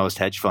bets that most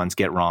hedge funds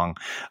get wrong.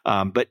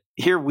 But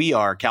here we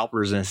are,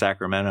 CalPERS in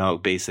Sacramento,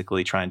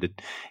 basically trying to,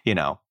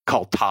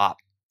 call top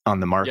on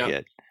the market.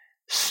 Yep.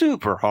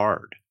 Super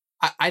hard.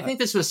 I think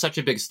this was such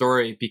a big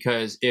story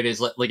because it is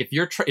like if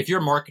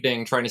you're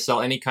marketing trying to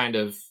sell any kind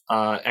of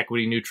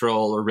equity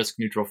neutral or risk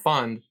neutral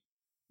fund,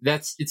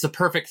 it's a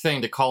perfect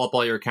thing to call up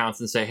all your accounts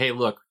and say, hey,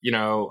 look,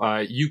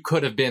 you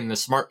could have been the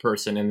smart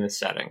person in this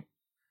setting.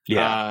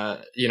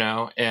 Yeah.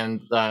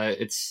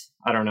 It's,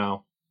 I don't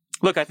know.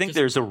 Look, I think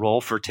there's a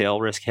role for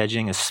tail risk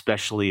hedging,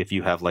 especially if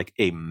you have like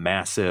a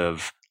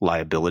massive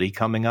liability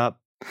coming up.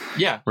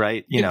 Yeah.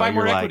 Right. You buy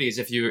more equities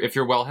if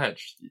you're well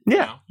hedged.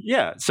 Yeah.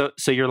 Yeah. So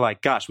you're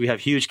like, gosh, we have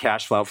huge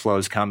cash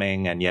flows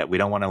coming, and yet we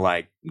don't want to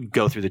like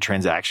go through the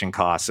transaction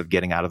costs of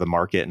getting out of the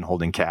market and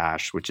holding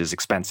cash, which is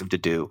expensive to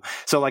do.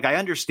 So like, I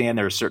understand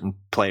there are certain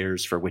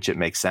players for which it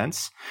makes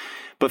sense,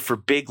 but for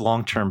big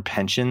long-term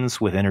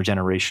pensions with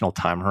intergenerational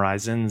time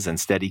horizons and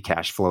steady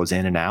cash flows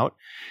in and out,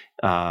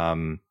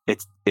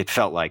 it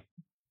felt like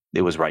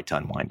it was right to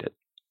unwind it.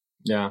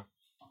 Yeah.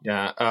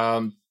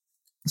 Yeah.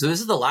 So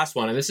this is the last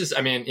one. And this is,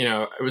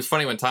 it was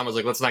funny when Tom was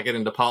like, let's not get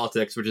into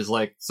politics, which is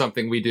like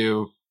something we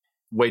do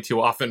way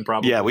too often,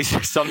 probably. Yeah, we're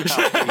just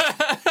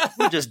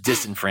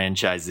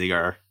disenfranchising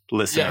our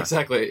listeners. Yeah,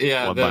 exactly.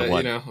 Yeah.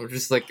 We're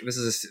just like,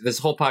 this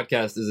whole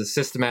podcast is a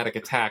systematic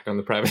attack on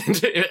the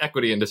private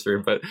equity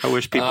industry. But I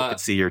wish people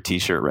could see your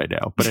t-shirt right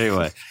now. But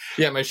anyway.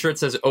 Yeah, my shirt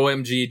says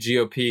OMG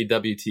GOP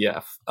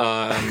WTF.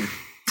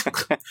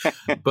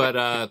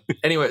 But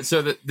anyway,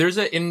 so there's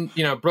in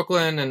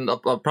Brooklyn and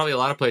probably a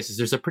lot of places,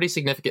 there's a pretty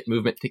significant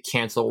movement to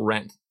cancel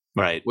rent,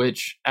 right?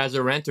 Which as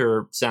a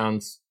renter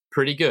sounds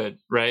pretty good,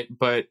 right?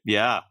 But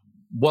yeah,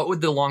 what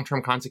would the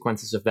long-term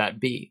consequences of that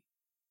be?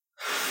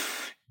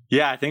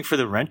 Yeah, I think for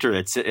the renter,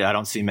 I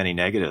don't see many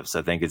negatives.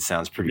 I think it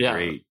sounds pretty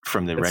great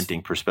from the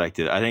renting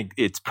perspective. I think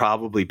it's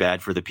probably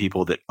bad for the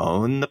people that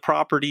own the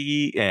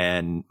property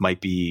and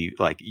might be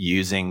like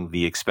using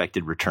the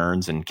expected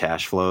returns and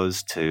cash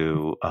flows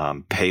to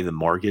pay the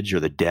mortgage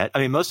or the debt. I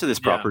mean, most of this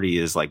property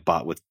is like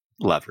bought with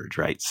leverage,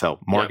 right? So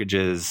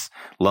mortgages,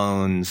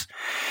 loans,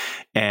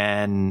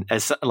 and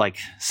I've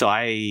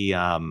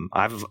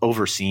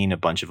overseen a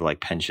bunch of like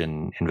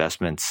pension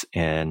investments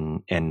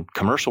in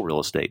commercial real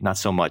estate, not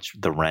so much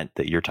the rent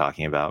that you're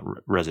talking about,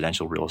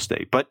 residential real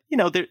estate. But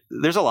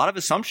there's a lot of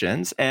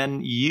assumptions,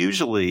 and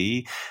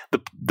usually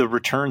the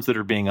returns that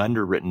are being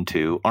underwritten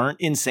to aren't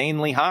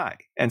insanely high,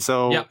 and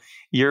so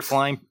you're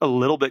flying a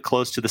little bit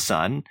close to the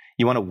sun.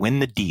 You want to win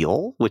the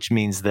deal, which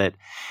means that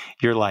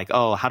you're like,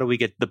 oh, how do we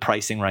get the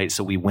pricing right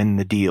so we win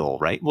the deal,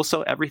 right? Well,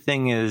 so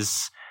everything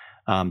is,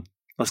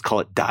 let's call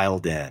it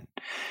dialed in.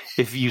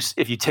 If you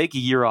take a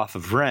year off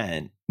of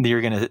rent, you're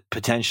going to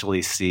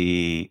potentially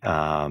see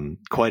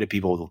quite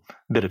a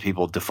bit of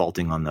people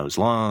defaulting on those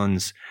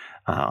loans,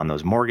 on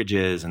those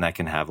mortgages, and that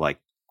can have like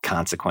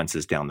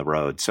consequences down the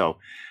road. So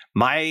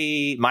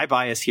my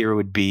bias here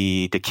would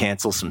be to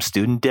cancel some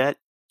student debt,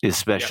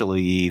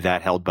 especially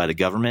that held by the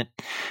government.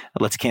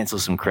 Let's cancel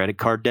some credit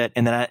card debt.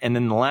 And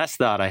then the last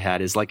thought I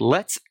had is like,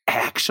 let's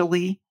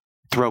actually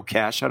throw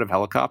cash out of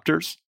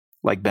helicopters,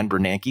 like Ben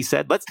Bernanke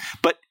said. But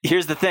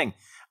here's the thing.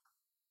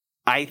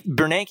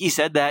 Bernanke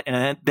said that,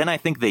 and then I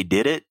think they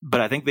did it, but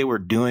I think they were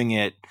doing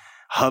it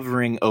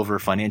hovering over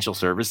financial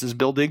services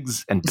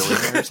buildings and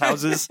billionaires'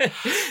 houses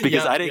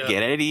because I didn't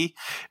get any.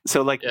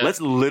 So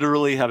let's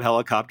literally have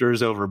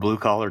helicopters over blue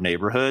collar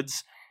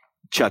neighborhoods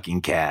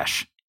chucking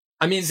cash.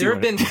 I mean, there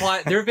have been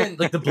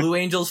like the Blue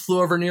Angels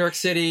flew over New York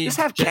City. Just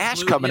have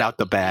cash coming out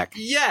the back.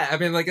 Yeah, I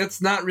mean, like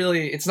it's not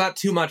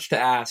too much to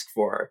ask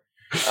for.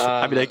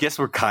 I mean, I guess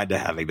we're kind of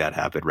having that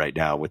happen right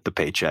now with the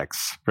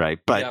paychecks, right?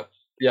 But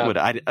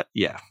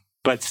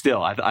but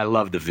still, I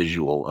love the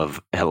visual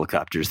of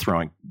helicopters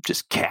throwing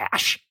just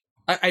cash.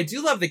 I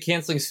do love the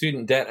canceling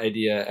student debt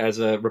idea as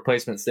a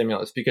replacement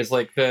stimulus because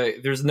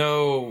there's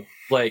no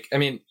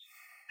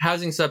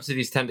housing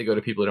subsidies tend to go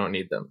to people who don't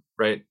need them,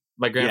 right?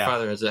 My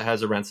grandfather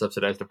has a rent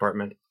subsidized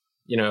apartment,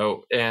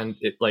 and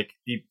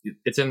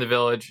it's in the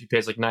village. He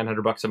pays like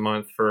 $900 a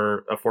month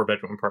for a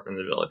 4-bedroom apartment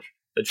in the village.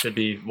 That should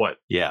be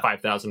 $5,000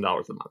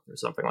 a month or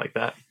something like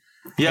that.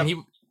 Yeah.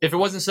 And if it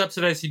wasn't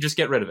subsidized, he'd just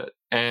get rid of it,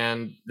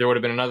 and there would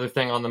have been another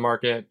thing on the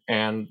market,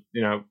 and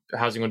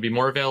housing would be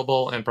more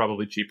available and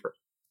probably cheaper.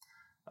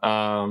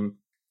 The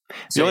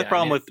only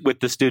problem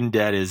with the student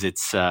debt is it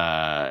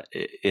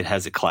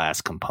has a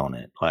class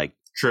component.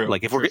 True.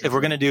 Like if we're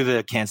going to do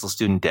the cancel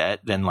student debt,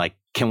 then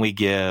can we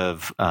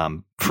give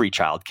free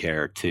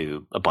childcare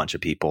to a bunch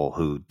of people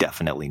who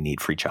definitely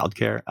need free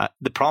childcare?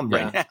 The problem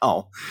right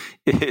now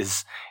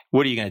is,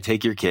 what are you going to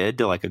take your kid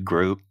to a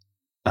group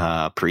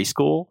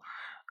preschool,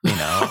 a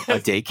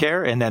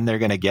daycare, and then they're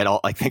going to get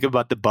think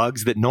about the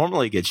bugs that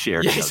normally get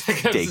shared in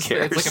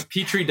daycares. It's like a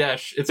petri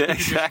dish. It's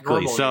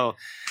exactly. So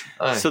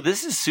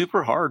this is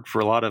super hard for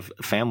a lot of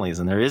families,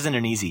 and there isn't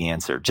an easy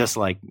answer. Just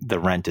like the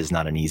rent is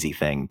not an easy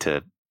thing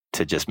to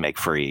just make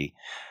free.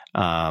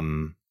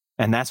 And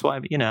that's why,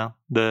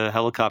 the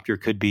helicopter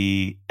could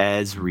be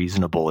as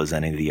reasonable as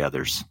any of the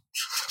others.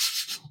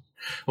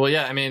 Well,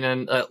 yeah, I mean,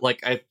 and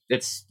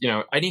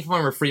any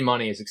form of free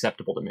money is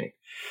acceptable to me.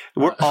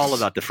 We're all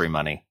about the free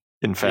money.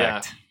 In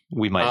fact,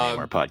 we might name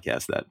our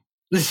podcast that.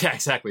 Yeah,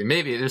 exactly.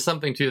 Maybe there's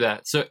something to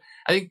that. So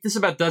I think this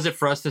about does it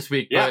for us this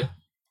week. Yeah.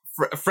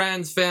 But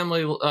friends,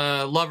 family,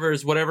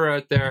 lovers, whatever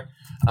out there,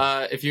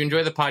 if you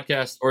enjoy the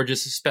podcast or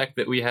just suspect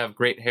that we have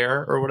great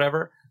hair or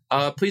whatever,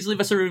 please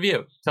leave us a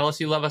review. Tell us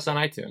you love us on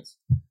iTunes.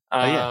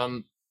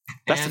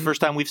 That's the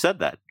first time we've said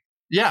that.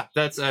 Yeah,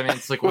 it's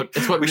like what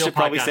we real should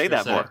probably say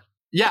that more.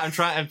 Yeah, I'm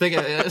thinking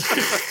it's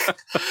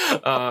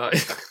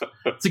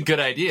a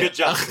good idea. Good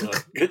job.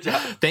 Good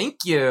job.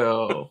 Thank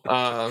you.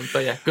 But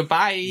yeah,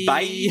 goodbye.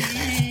 Bye.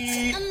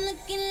 I'm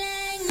looking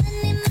like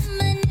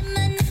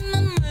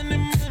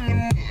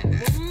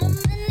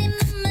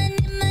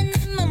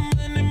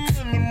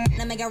money.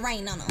 Now make it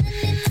rain on 'em.